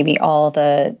 maybe all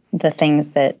the things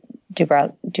that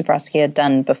Dubrovsky had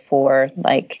done before,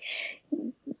 like,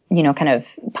 kind of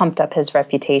pumped up his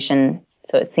reputation.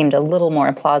 So it seemed a little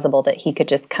more plausible that he could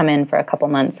just come in for a couple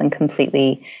months and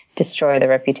completely destroy the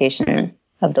reputation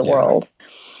of the world.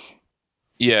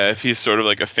 Yeah, if he's sort of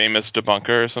like a famous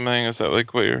debunker or something, is that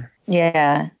like what you're?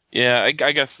 Yeah. Yeah, I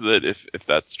guess that if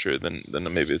that's true, then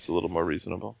maybe it's a little more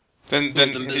reasonable. Then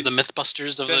is the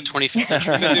Mythbusters of the 25th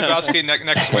century. Then Dubowski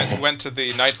next went to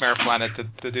the Nightmare Planet to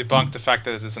debunk the fact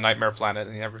that it's a nightmare planet,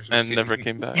 and he never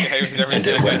came back. Yeah, he was never And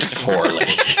it went poorly.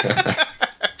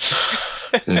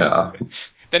 Yeah.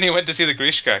 Then he went to see the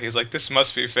Grishka. He's like, this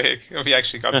must be fake. If he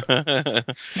actually got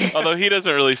that. Although he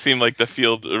doesn't really seem like the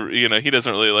field, he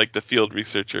doesn't really like the field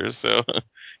researchers, so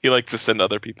he likes to send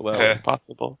other people out when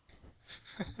possible.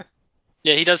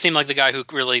 Yeah, he does seem like the guy who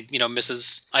really,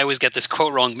 misses. I always get this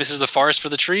quote wrong: misses the forest for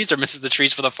the trees, or misses the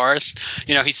trees for the forest.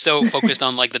 He's so focused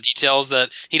on like the details that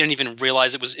he didn't even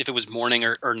realize if it was morning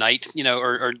or night,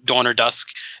 or dawn or dusk.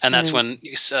 And that's when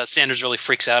Sanders really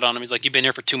freaks out on him. He's like, "You've been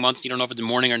here for 2 months, you don't know if it's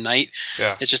morning or night."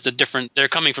 Yeah. It's just a different. They're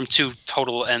coming from two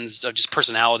total ends of just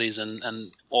personalities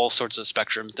and all sorts of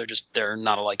spectrum. They're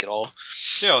not alike at all.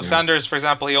 Yeah, well, Sanders, for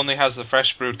example, he only has the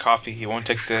fresh brewed coffee. He won't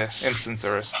take the instants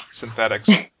or synthetics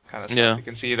kind of stuff. Yeah. You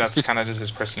can see that's kind of just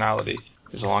his personality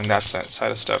is along that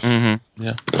side of stuff. Mm-hmm.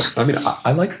 Yeah. I mean,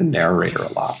 I like the narrator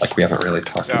a lot. Like, we haven't really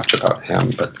talked much about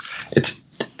him, but it's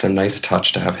a nice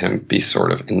touch to have him be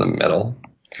sort of in the middle.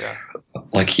 Yeah.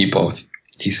 Like,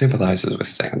 he sympathizes with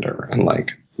Sander and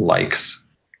like likes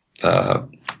the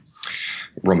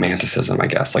romanticism, I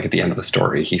guess. Like, at the end of the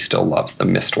story, he still loves the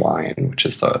mist wine, which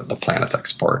is the planet's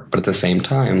export. But at the same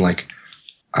time, like,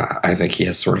 I think he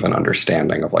has sort of an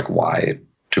understanding of like why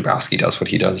Dubowski does what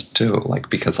he does too. Like,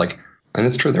 because like, and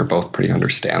it's true, they're both pretty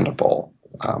understandable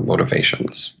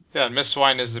motivations. Yeah, and Mist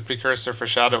Wine is the precursor for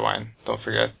Shadow Wine. Don't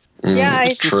forget.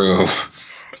 Yeah, True.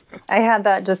 I had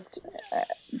that just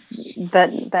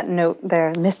that note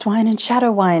there. Mist wine and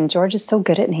shadow wine. George is so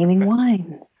good at naming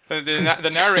wines.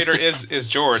 The narrator is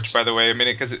George, by the way. I mean,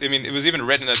 because it was even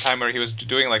written at a time where he was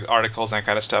doing like articles and that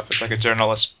kind of stuff. It's like a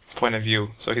journalist point of view,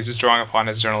 so he's just drawing upon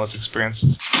his journalist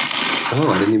experiences. Oh,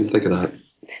 I didn't even think of that.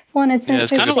 Well, and it's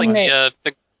It's kind of like the.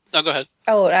 Oh, go ahead.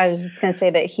 Oh, I was just going to say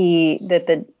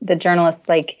that the journalist,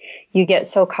 like, you get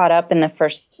so caught up in the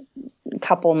first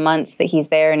couple months that he's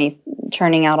there and he's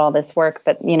churning out all this work,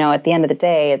 but at the end of the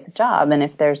day, it's a job, and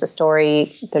if there's a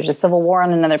story, there's a civil war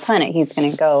on another planet, he's going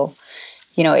to go.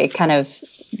 It kind of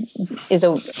is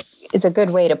a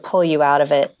good way to pull you out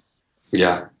of it.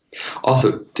 Yeah.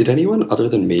 Also, did anyone other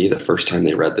than me, the first time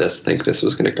they read this, think this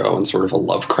was going to go in sort of a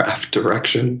Lovecraft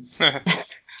direction?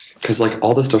 Because like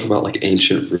all the stuff about like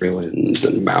ancient ruins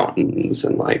and mountains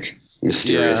and like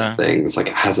mysterious things, like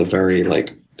has a very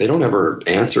like, they don't ever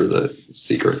answer the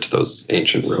secret to those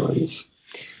ancient ruins.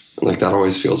 And like that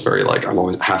always feels very like, I'm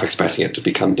always half expecting it to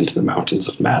become Into the Mountains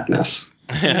of Madness.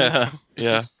 Yeah.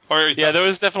 There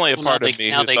was definitely a part of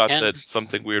me who thought that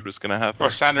something weird was going to happen. Or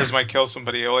Sanders might kill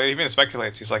somebody. Well, he even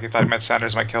speculates. He's like, he thought Matt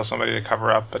Sanders might kill somebody to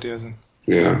cover up, but he doesn't.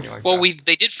 Yeah. Like well,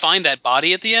 they did find that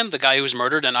body at the end, the guy who was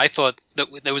murdered, and I thought that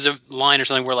there was a line or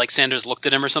something where like Sanders looked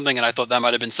at him or something, and I thought that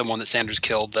might have been someone that Sanders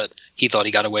killed that he thought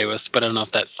he got away with. But I don't know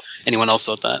if that anyone else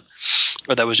thought that,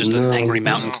 or that was just an angry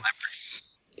mountain climber.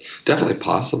 Definitely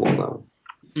possible though.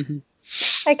 Mm-hmm.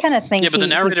 I kind of think. Yeah, but the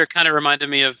narrator kind of reminded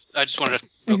me of. I just wanted to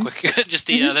real quick. Just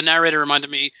the narrator reminded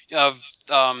me of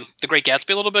the Great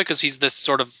Gatsby a little bit, because he's this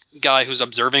sort of guy who's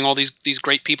observing all these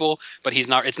great people, but he's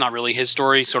not. It's not really his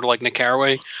story. Sort of like Nick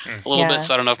Carraway, a little bit.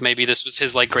 So I don't know if maybe this was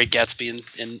his like Great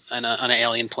Gatsby in on an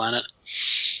alien planet.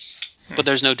 But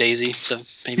there's no Daisy, so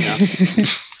maybe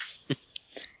not.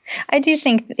 I do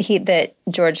think that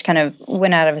George kind of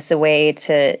went out of his way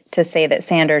to say that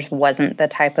Sanders wasn't the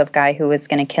type of guy who was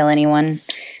going to kill anyone.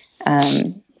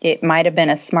 It might have been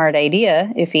a smart idea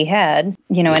if he had,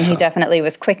 and he definitely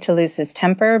was quick to lose his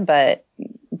temper, but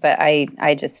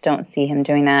I just don't see him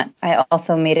doing that. I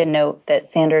also made a note that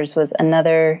Sanders was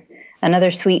another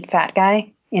sweet fat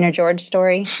guy in a George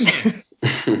story.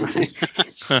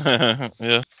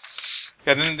 Yeah.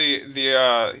 Yeah, then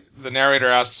the narrator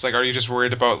asks, like, are you just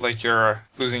worried about, like, you're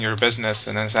losing your business?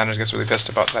 And then Sanders gets really pissed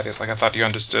about that. He's like, I thought you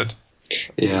understood.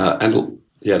 Yeah, and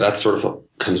that sort of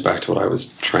comes back to what I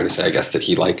was trying to say, I guess, that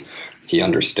he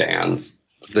understands.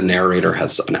 The narrator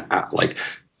has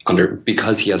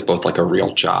because he has both like a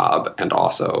real job and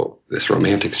also this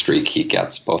romantic streak, he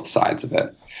gets both sides of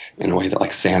it in a way that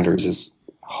like Sanders is,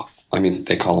 I mean,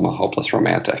 they call him a hopeless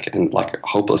romantic, and like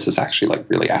hopeless is actually like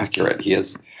really accurate. He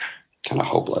is kind of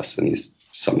hopeless and he's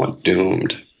somewhat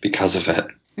doomed because of it.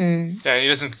 Yeah, he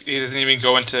doesn't even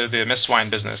go into the mist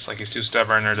wine business. Like, he's too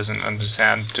stubborn or doesn't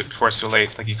understand before it's too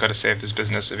late. Like, he could have saved his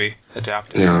business if he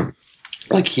adapted. Yeah.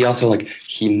 Like, he also, like,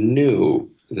 he knew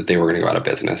that they were going to go out of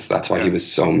business. That's why he was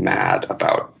so mad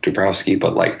about Dubrowski.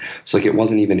 But, like, so, like, it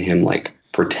wasn't even him, like,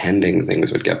 pretending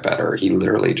things would get better. He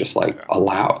literally just, like,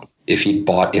 allowed. If he'd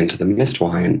bought into the mist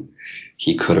wine,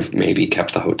 he could have maybe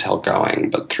kept the hotel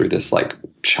going. But through this, like,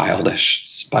 childish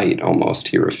spite almost,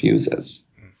 he refuses.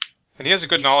 And he has a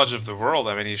good knowledge of the world.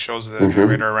 I mean, he shows the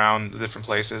narrator around the different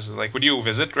places. Like, would you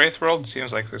visit Wraith World? It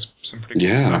seems like there's some pretty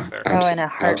cool stuff there. In a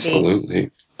heartbeat.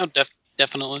 Absolutely. Oh,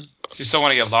 definitely. You still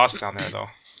want to get lost down there, though.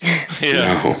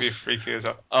 Yeah. It'd be freaky as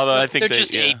hell. Although I think they're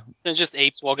just apes. They're just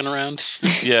apes walking around.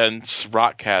 Yeah, and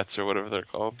rock cats or whatever they're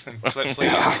called. And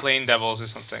plane devils or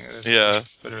something.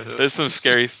 There's some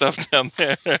scary stuff down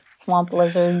there. Swamp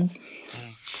lizards.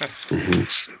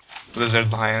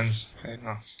 Lizard lions. I don't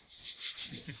know.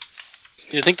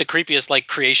 I think the creepiest like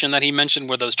creation that he mentioned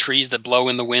were those trees that blow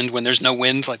in the wind when there's no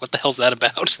wind. Like, what the hell's that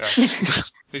about? Yeah.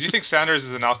 Did you think Sanders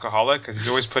is an alcoholic? Because he's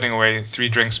always putting away 3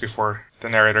 drinks before the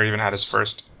narrator even had his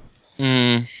first.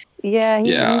 Yeah,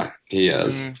 he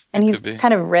is. And he's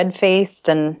kind of red-faced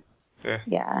and...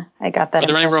 Yeah, I got that. Are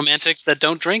there any romantics that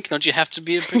don't drink? Don't you have to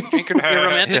be a drinker to be a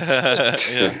romantic?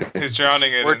 He's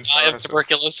drowning it or in die of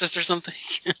tuberculosis or something.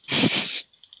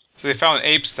 So they found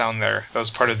apes down there. That was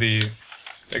part of the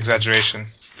exaggeration.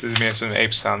 There's been some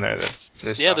apes down there that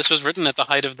they saw. Yeah, this was written at the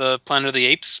height of the Planet of the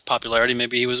Apes popularity.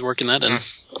 Maybe he was working that in.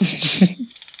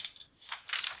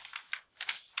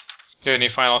 You have any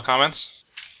final comments?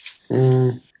 I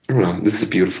don't know. This is a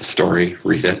beautiful story.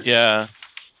 Read it. Yeah.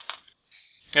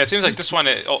 Yeah, it seems like this one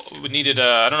it needed.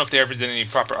 I don't know if they ever did any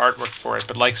proper artwork for it,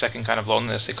 but like Second Kind of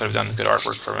Loneliness, they could have done good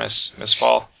artwork for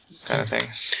Mistfall kind of thing.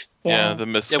 Yeah, the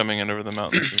mist coming in over the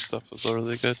mountains and stuff was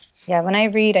really good. Yeah, when I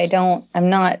read, I'm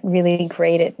not really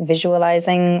great at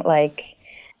visualizing, like,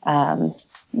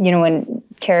 when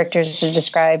characters are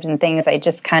described and things, I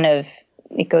just kind of,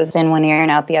 it goes in one ear and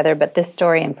out the other. But this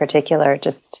story in particular,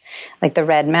 just like the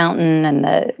Red Mountain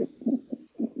and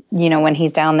when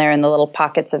he's down there and the little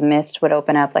pockets of mist would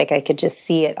open up, like I could just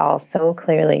see it all so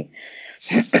clearly.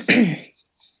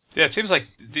 Yeah, it seems like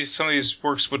some of these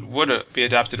works would be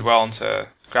adapted well into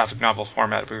graphic novel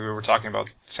format. We were talking about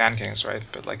Sand Kings, right?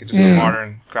 But like just a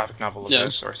modern graphic novel of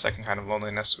this or Second Kind of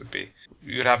Loneliness would be,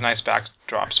 you'd have nice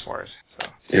backdrops for it. So.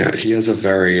 Yeah, he has a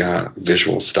very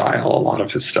visual style. A lot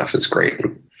of his stuff is great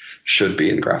and should be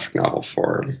in graphic novel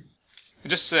form.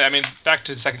 Just, back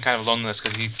to Second Kind of Loneliness,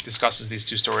 because he discusses these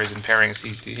two stories in pairings.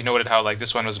 He noted how like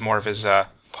this one was more of his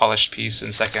polished piece,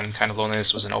 and Second Kind of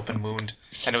Loneliness was an open wound.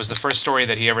 And it was the first story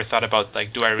that he ever thought about,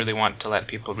 like, do I really want to let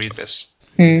people read this?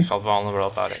 He felt vulnerable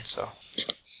about it, so.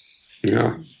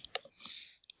 Yeah.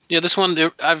 Yeah, this one,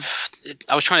 I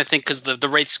was trying to think because the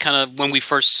rates kind of, when we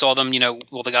first saw them,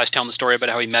 the guy's telling the story about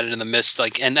how he met it in the mist,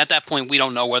 like, and at that point we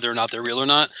don't know whether or not they're real or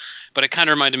not. But it kind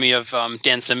of reminded me of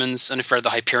Dan Simmons, and if you read the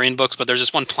Hyperion books, but there's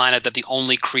this one planet that the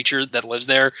only creature that lives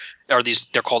there are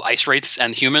they're called ice wraiths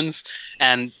and humans.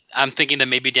 And I'm thinking that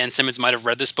maybe Dan Simmons might have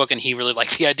read this book and he really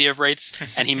liked the idea of wraiths,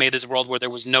 and he made this world where there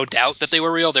was no doubt that they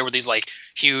were real. There were these like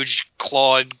huge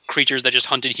clawed creatures that just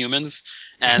hunted humans,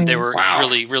 and they were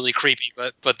really, really creepy.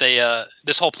 But they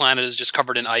this whole planet is just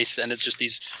covered in ice, and it's just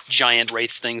these giant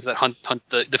wraiths things that hunt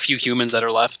the few humans that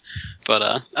are left. But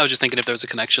I was just thinking if there was a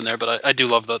connection there. But I do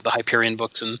love the Hyperion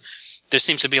books, and there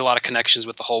seems to be a lot of connections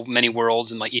with the whole many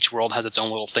worlds, and like each world has its own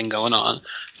little thing going on.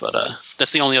 But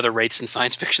that's the only other wraiths in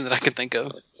science fiction that I can think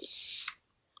of.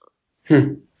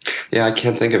 Yeah, I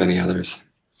can't think of any others.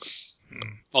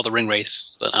 Well, the ring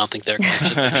wraiths, but I don't think they're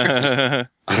connected there.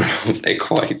 I don't know if they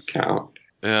quite count.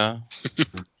 Yeah.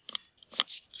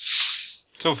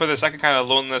 So for the Second Kind of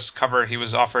Loneliness cover, he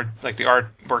was offered, like the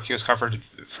artwork he was covered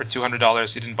for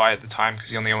 $200. He didn't buy it at the time because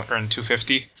he only earned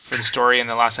 $250 for the story, and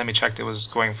the last time he checked, it was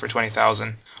going for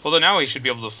 $20,000. Although now he should be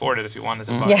able to afford it if he wanted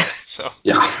to buy it. So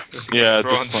yeah, at this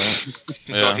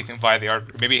point, he can buy the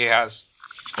artwork. Maybe he has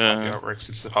the artwork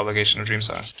since the publication of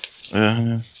Dreamsong.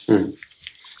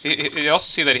 You also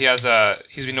see that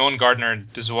he's been known Gardner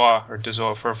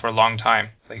Dozois for a long time,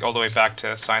 like all the way back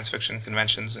to science fiction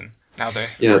conventions, and now they're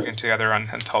working together on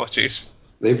anthologies.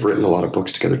 They've written a lot of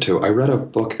books together too. I read a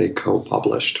book they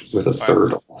co-published with a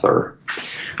third author.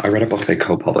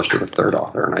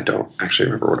 And I don't actually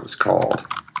remember what it was called.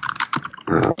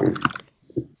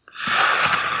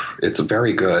 It's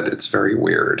very good. It's very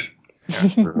weird.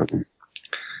 Yeah.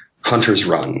 Hunter's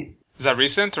Run. Is that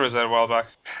recent or is that a while back?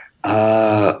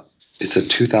 It's a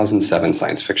 2007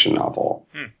 science fiction novel.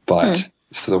 But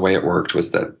so the way it worked was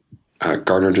that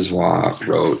Gardner Dozois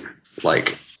wrote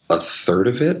like a third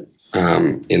of it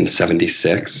in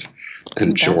 76,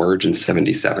 and George in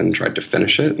 77 tried to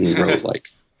finish it, and he wrote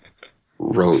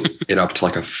it up to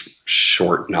like a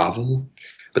short novel,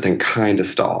 but then kind of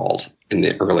stalled in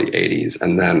the early 80s,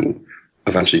 and then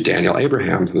eventually Daniel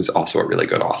Abraham, who's also a really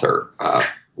good author,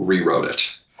 rewrote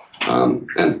it,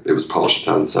 and it was published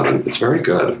in 2007. It's very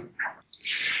good.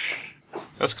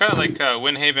 That's kind of like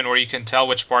Windhaven, where you can tell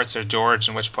which parts are George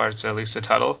and which parts are Lisa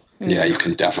Tuttle. Yeah, you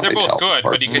can definitely tell. They're both good,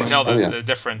 but you can tell the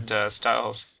different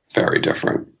styles. Very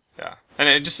different. Yeah, and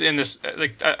it just in this,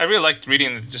 like, I really liked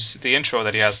reading just the intro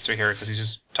that he has through here, because he's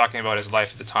just talking about his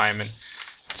life at the time, and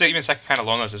so even Second Kind of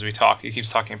Loneliness, as we talk, he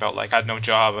keeps talking about like, I had no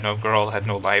job, no girl, had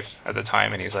no life at the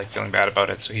time, and he's like feeling bad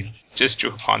about it, so he just drew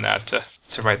upon that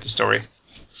to write the story.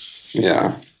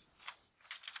 Yeah.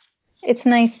 it's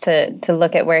nice to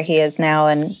look at where he is now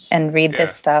and read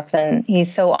this stuff, and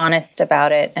he's so honest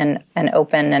about it and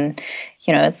open, and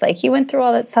it's like he went through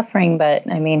all that suffering, but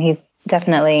I mean he's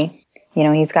definitely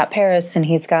he's got Paris and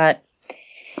he's got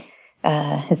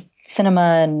his cinema,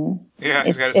 and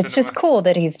it's just cool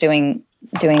that he's doing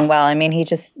well. I mean,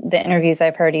 the interviews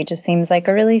I've heard, he just seems like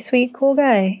a really sweet, cool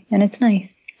guy, and it's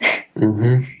nice.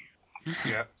 Mm-hmm.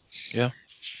 Yeah.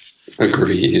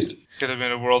 Agreed. Could have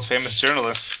been a world famous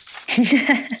journalist.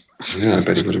 Yeah, I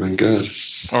bet he would have been good.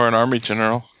 Or an army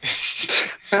general.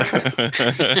 He would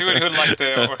like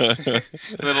the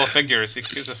little figures. He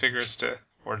could use the figures to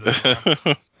order them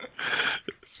around.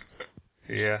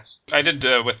 Yeah. I did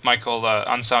with Michael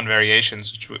Unsound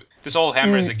Variations, this all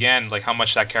hammers again like how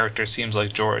much that character seems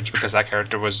like George, because that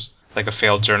character was like a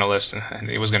failed journalist and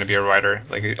he was going to be a writer.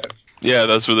 Yeah,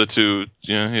 those were the two.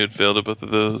 He had failed at both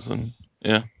of those, and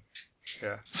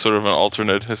sort of an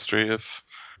alternate history if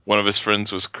one of his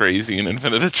friends was crazy and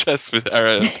invented a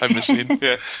time machine.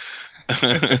 Yeah.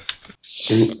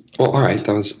 Well, all right.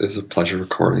 It was a pleasure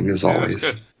recording as always.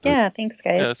 Good. Yeah, thanks,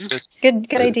 guys. Yeah, it's good.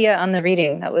 Good idea on the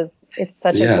reading. It's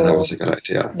such a cool that was a good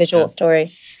idea. Visual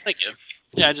story. Thank you.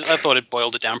 Yeah, I thought it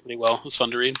boiled it down pretty well. It was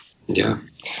fun to read. Yeah.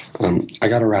 I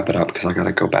got to wrap it up because I got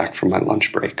to go back from my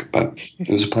lunch break. But it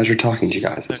was a pleasure talking to you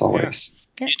guys as always.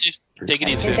 Yeah. You too. Take it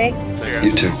Have a easy. good day. See ya.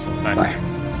 You too. Bye.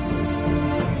 Bye.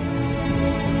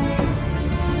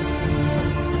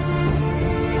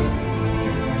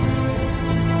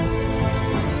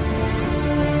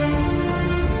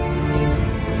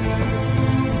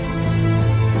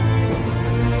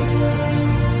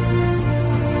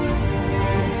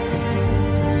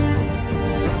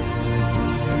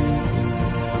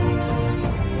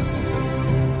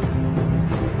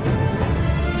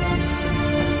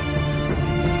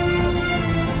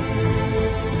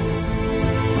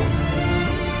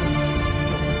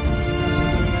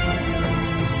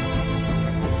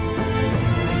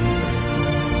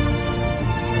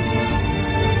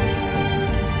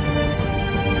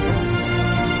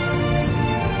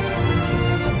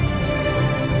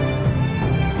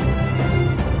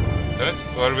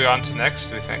 What are we on to next,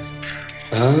 do we think?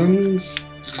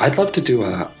 I'd love to do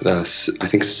I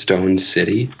think Stone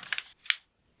City.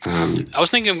 I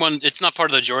was thinking one. It's not part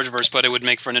of the George verse, but it would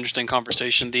make for an interesting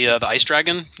conversation. The Ice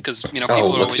Dragon, because people are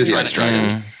let's always do the trying Ice to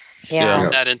Dragon. Yeah.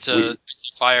 that into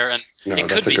Fire, and it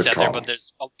could be set there, but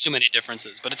there's too many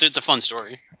differences. But it's a fun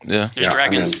story. Yeah. There's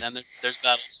dragons and there's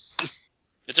battles.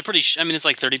 It's a pretty. I mean, it's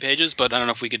like 30 pages, but I don't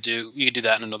know if we could do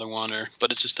that in another one,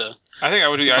 but it's just a. I think I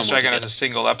would do the Ice Dragon as a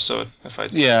single episode if I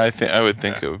did. Yeah, I would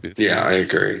think it would be. Yeah, I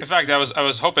agree. In fact, I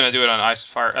was hoping to do it on Ice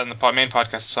Fire on the main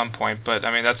podcast at some point, but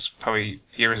I mean that's probably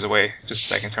years away,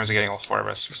 just like in terms of getting all four of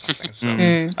us or something. So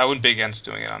I wouldn't be against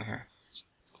doing it on here.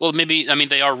 Well, maybe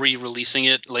they are re-releasing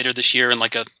it later this year in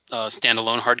like a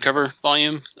standalone hardcover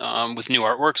volume with new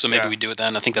artwork. So maybe we do it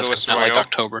then. I think that's coming out like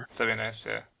October. That'd be nice.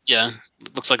 Yeah. Yeah,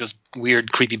 it looks like this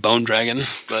weird, creepy bone dragon,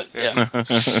 but yeah.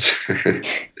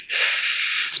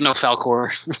 It's no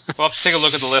Falcor. We'll have to take a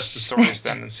look at the list of stories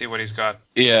then and see what he's got.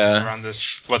 Yeah. Around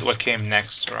this, what came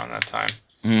next around that time.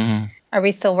 Mm-hmm. Are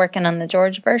we still working on the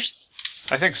George verse?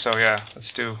 I think so. Yeah,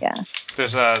 let's do. Yeah.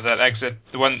 There's that exit,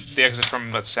 the exit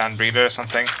from San Brita or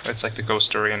something. It's like the ghost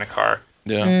story in a car.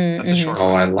 Yeah, that's a short.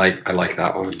 Oh, I like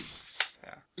that one.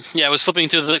 Yeah, I was flipping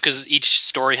through because each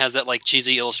story has that like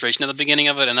cheesy illustration at the beginning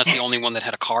of it, and that's the only one that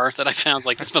had a car that I found.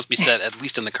 Like this must be set at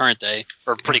least in the current day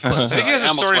or pretty close. I think he has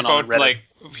a story about like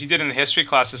he did in history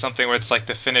class or something where it's like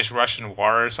the Finnish-Russian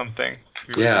War or something.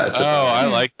 Yeah. I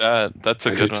like that. That's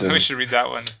a good one. We should read that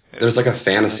one. There's like a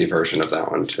fantasy version of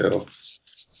that one too.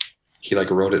 He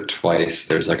like wrote it twice.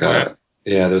 There's like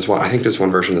there's one. I think there's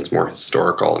one version that's more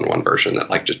historical and one version that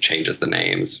like just changes the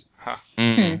names. Huh.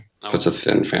 Puts a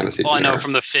thin fantasy. Well, I know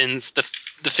from the Finns. The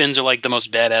Finns are like the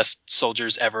most badass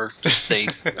soldiers ever. They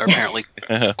are apparently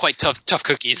quite tough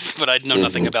cookies. But I know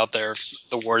nothing about the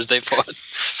wars they fought.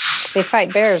 They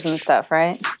fight bears and stuff,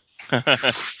 right?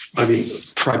 I mean,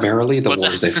 primarily the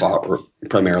wars they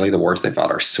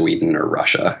fought are Sweden or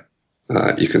Russia.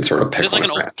 You can sort of pick. There's like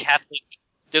an old Catholic.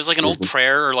 There's like an old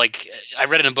prayer, or like I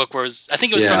read it in a book where I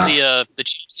think it was from the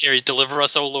series "Deliver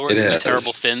Us, O Lord, from the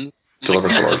Terrible Finns." Deliver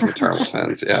us, Lord, from the terrible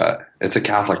Finns. Yeah, it's a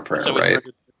Catholic prayer, right?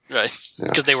 Right,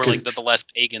 because they were like the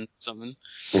last pagan or something.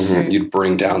 Mm-hmm. You'd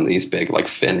bring down these big like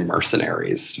Finn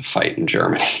mercenaries to fight in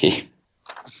Germany.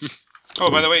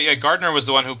 Oh, by the way, Gardner was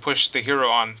the one who pushed the hero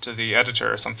on to the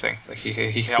editor or something. Like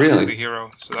he helped the hero,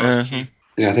 so that was key.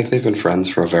 Yeah, I think they've been friends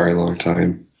for a very long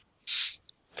time.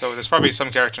 So there's probably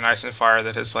some character in Ice and Fire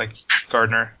that is like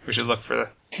Gardner. We should look for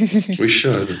We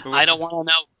should. I don't want to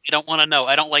know. I don't want to know.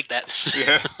 I don't like that.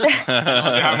 Yeah.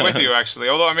 Yeah, I'm with you actually.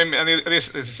 Although I mean, at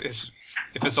least if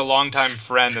it's a longtime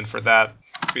friend, and for that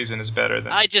reason is better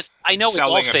than I know it's all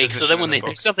selling a fake. So position then when in the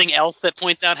there's book. something else that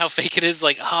points out how fake it is,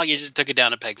 like, oh, you just took it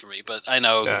down a peg for me. But I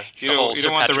know Yeah, the whole you Sir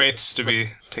don't want the Patrick. rates to be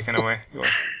taken away.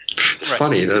 It's Right.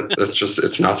 funny that's just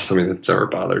it's not something that's ever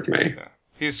bothered me. Yeah.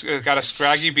 He's got a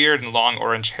scraggy beard and long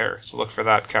orange hair, so look for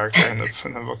that character in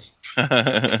the books.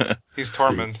 He's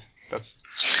Tormund. That's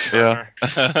Yeah.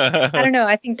 I don't know.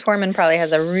 I think Tormund probably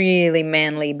has a really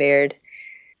manly beard.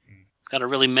 It's got a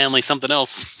really manly something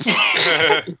else.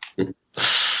 Yeah.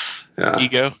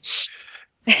 Ego.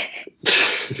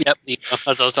 Yep, that's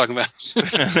what I was talking about.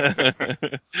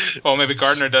 Well, maybe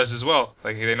Gardner does as well.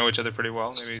 Like they know each other pretty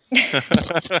well. Maybe.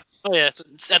 Oh yeah,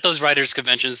 it's at those writers'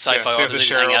 conventions, sci-fi they have to authors, they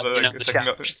share hang all out, the, like, the it's like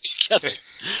chapters together.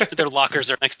 Their lockers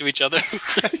are next to each other.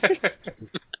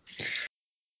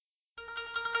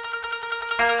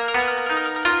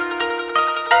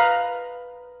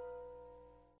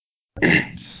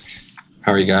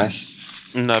 How are you guys?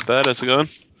 Not bad. How's it going?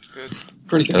 Good.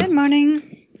 Pretty Good good.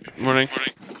 morning. Morning.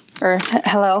 Or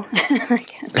hello. I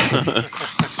guess.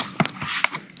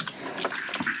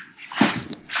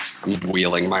 I'm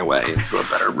wheeling my way into a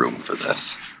better room for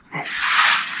this. I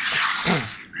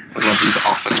love these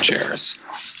office chairs.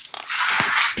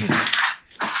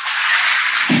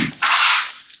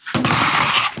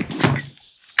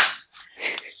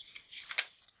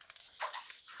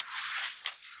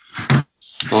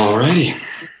 Alrighty.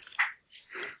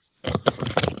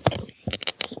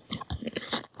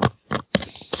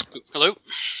 Hello.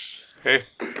 Hey,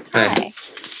 Hey. Hi.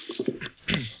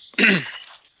 do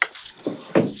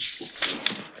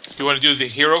you want to do the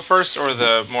hero first or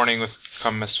the morning with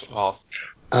come Mistfall?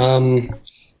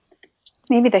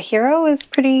 Maybe the hero is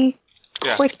pretty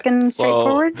Yeah. quick and Well,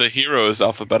 straightforward. the hero is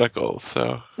alphabetical,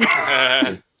 so.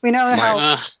 We know how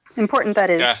Uh, important that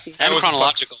is. Yeah. To you. and was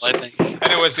chronological, I think.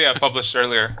 And it was published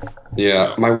earlier.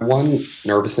 Yeah, my one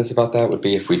nervousness about that would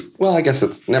be if we. Well, I guess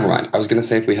it's. Never mind. I was going to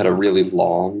say if we had a really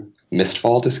long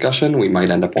Mistfall discussion, we might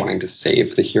end up wanting to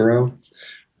save the hero,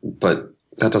 but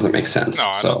that doesn't make sense. No,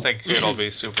 I so, don't think it'll be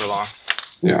super long.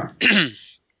 Yeah.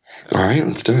 All right,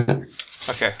 let's do it.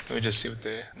 Okay, let me just see what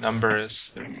the number is.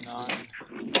 39.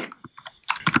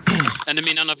 And I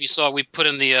mean, I don't know if you saw, we put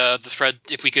in the thread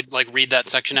if we could like read that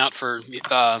section out for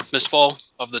Mistfall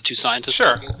of the two scientists.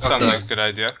 Sure, talking, of sounds the like a good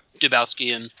idea.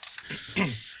 Dubowski and.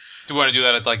 Do you want to do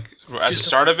that at the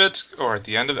start of it or at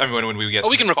the end of it? I mean, when we get. Oh,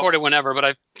 we can record it whenever, but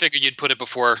I figured you'd put it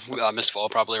before Mistfall,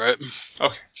 probably, right?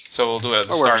 Okay, so we'll do it at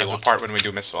the Or wherever start you of the want. part when we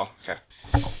do Mistfall. Okay,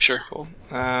 Sure. cool.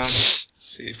 Let's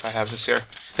see if I have this here.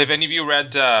 Have any of you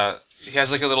read? He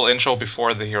has like a little intro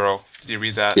before the hero. Did you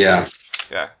read that? Yeah.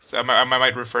 Yeah. So I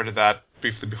might refer to that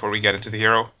briefly before we get into the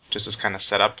hero, just as kind of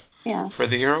setup Yeah. for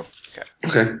the hero.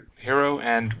 Okay. Hero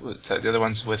and the other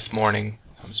one's with morning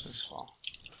comes Mistfall.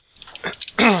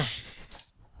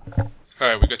 All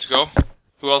right, we good to go?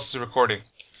 Who else is recording?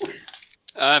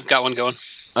 I've got one going.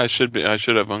 I should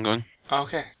have one going.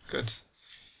 Okay, good.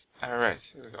 All right,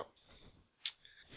 here we go.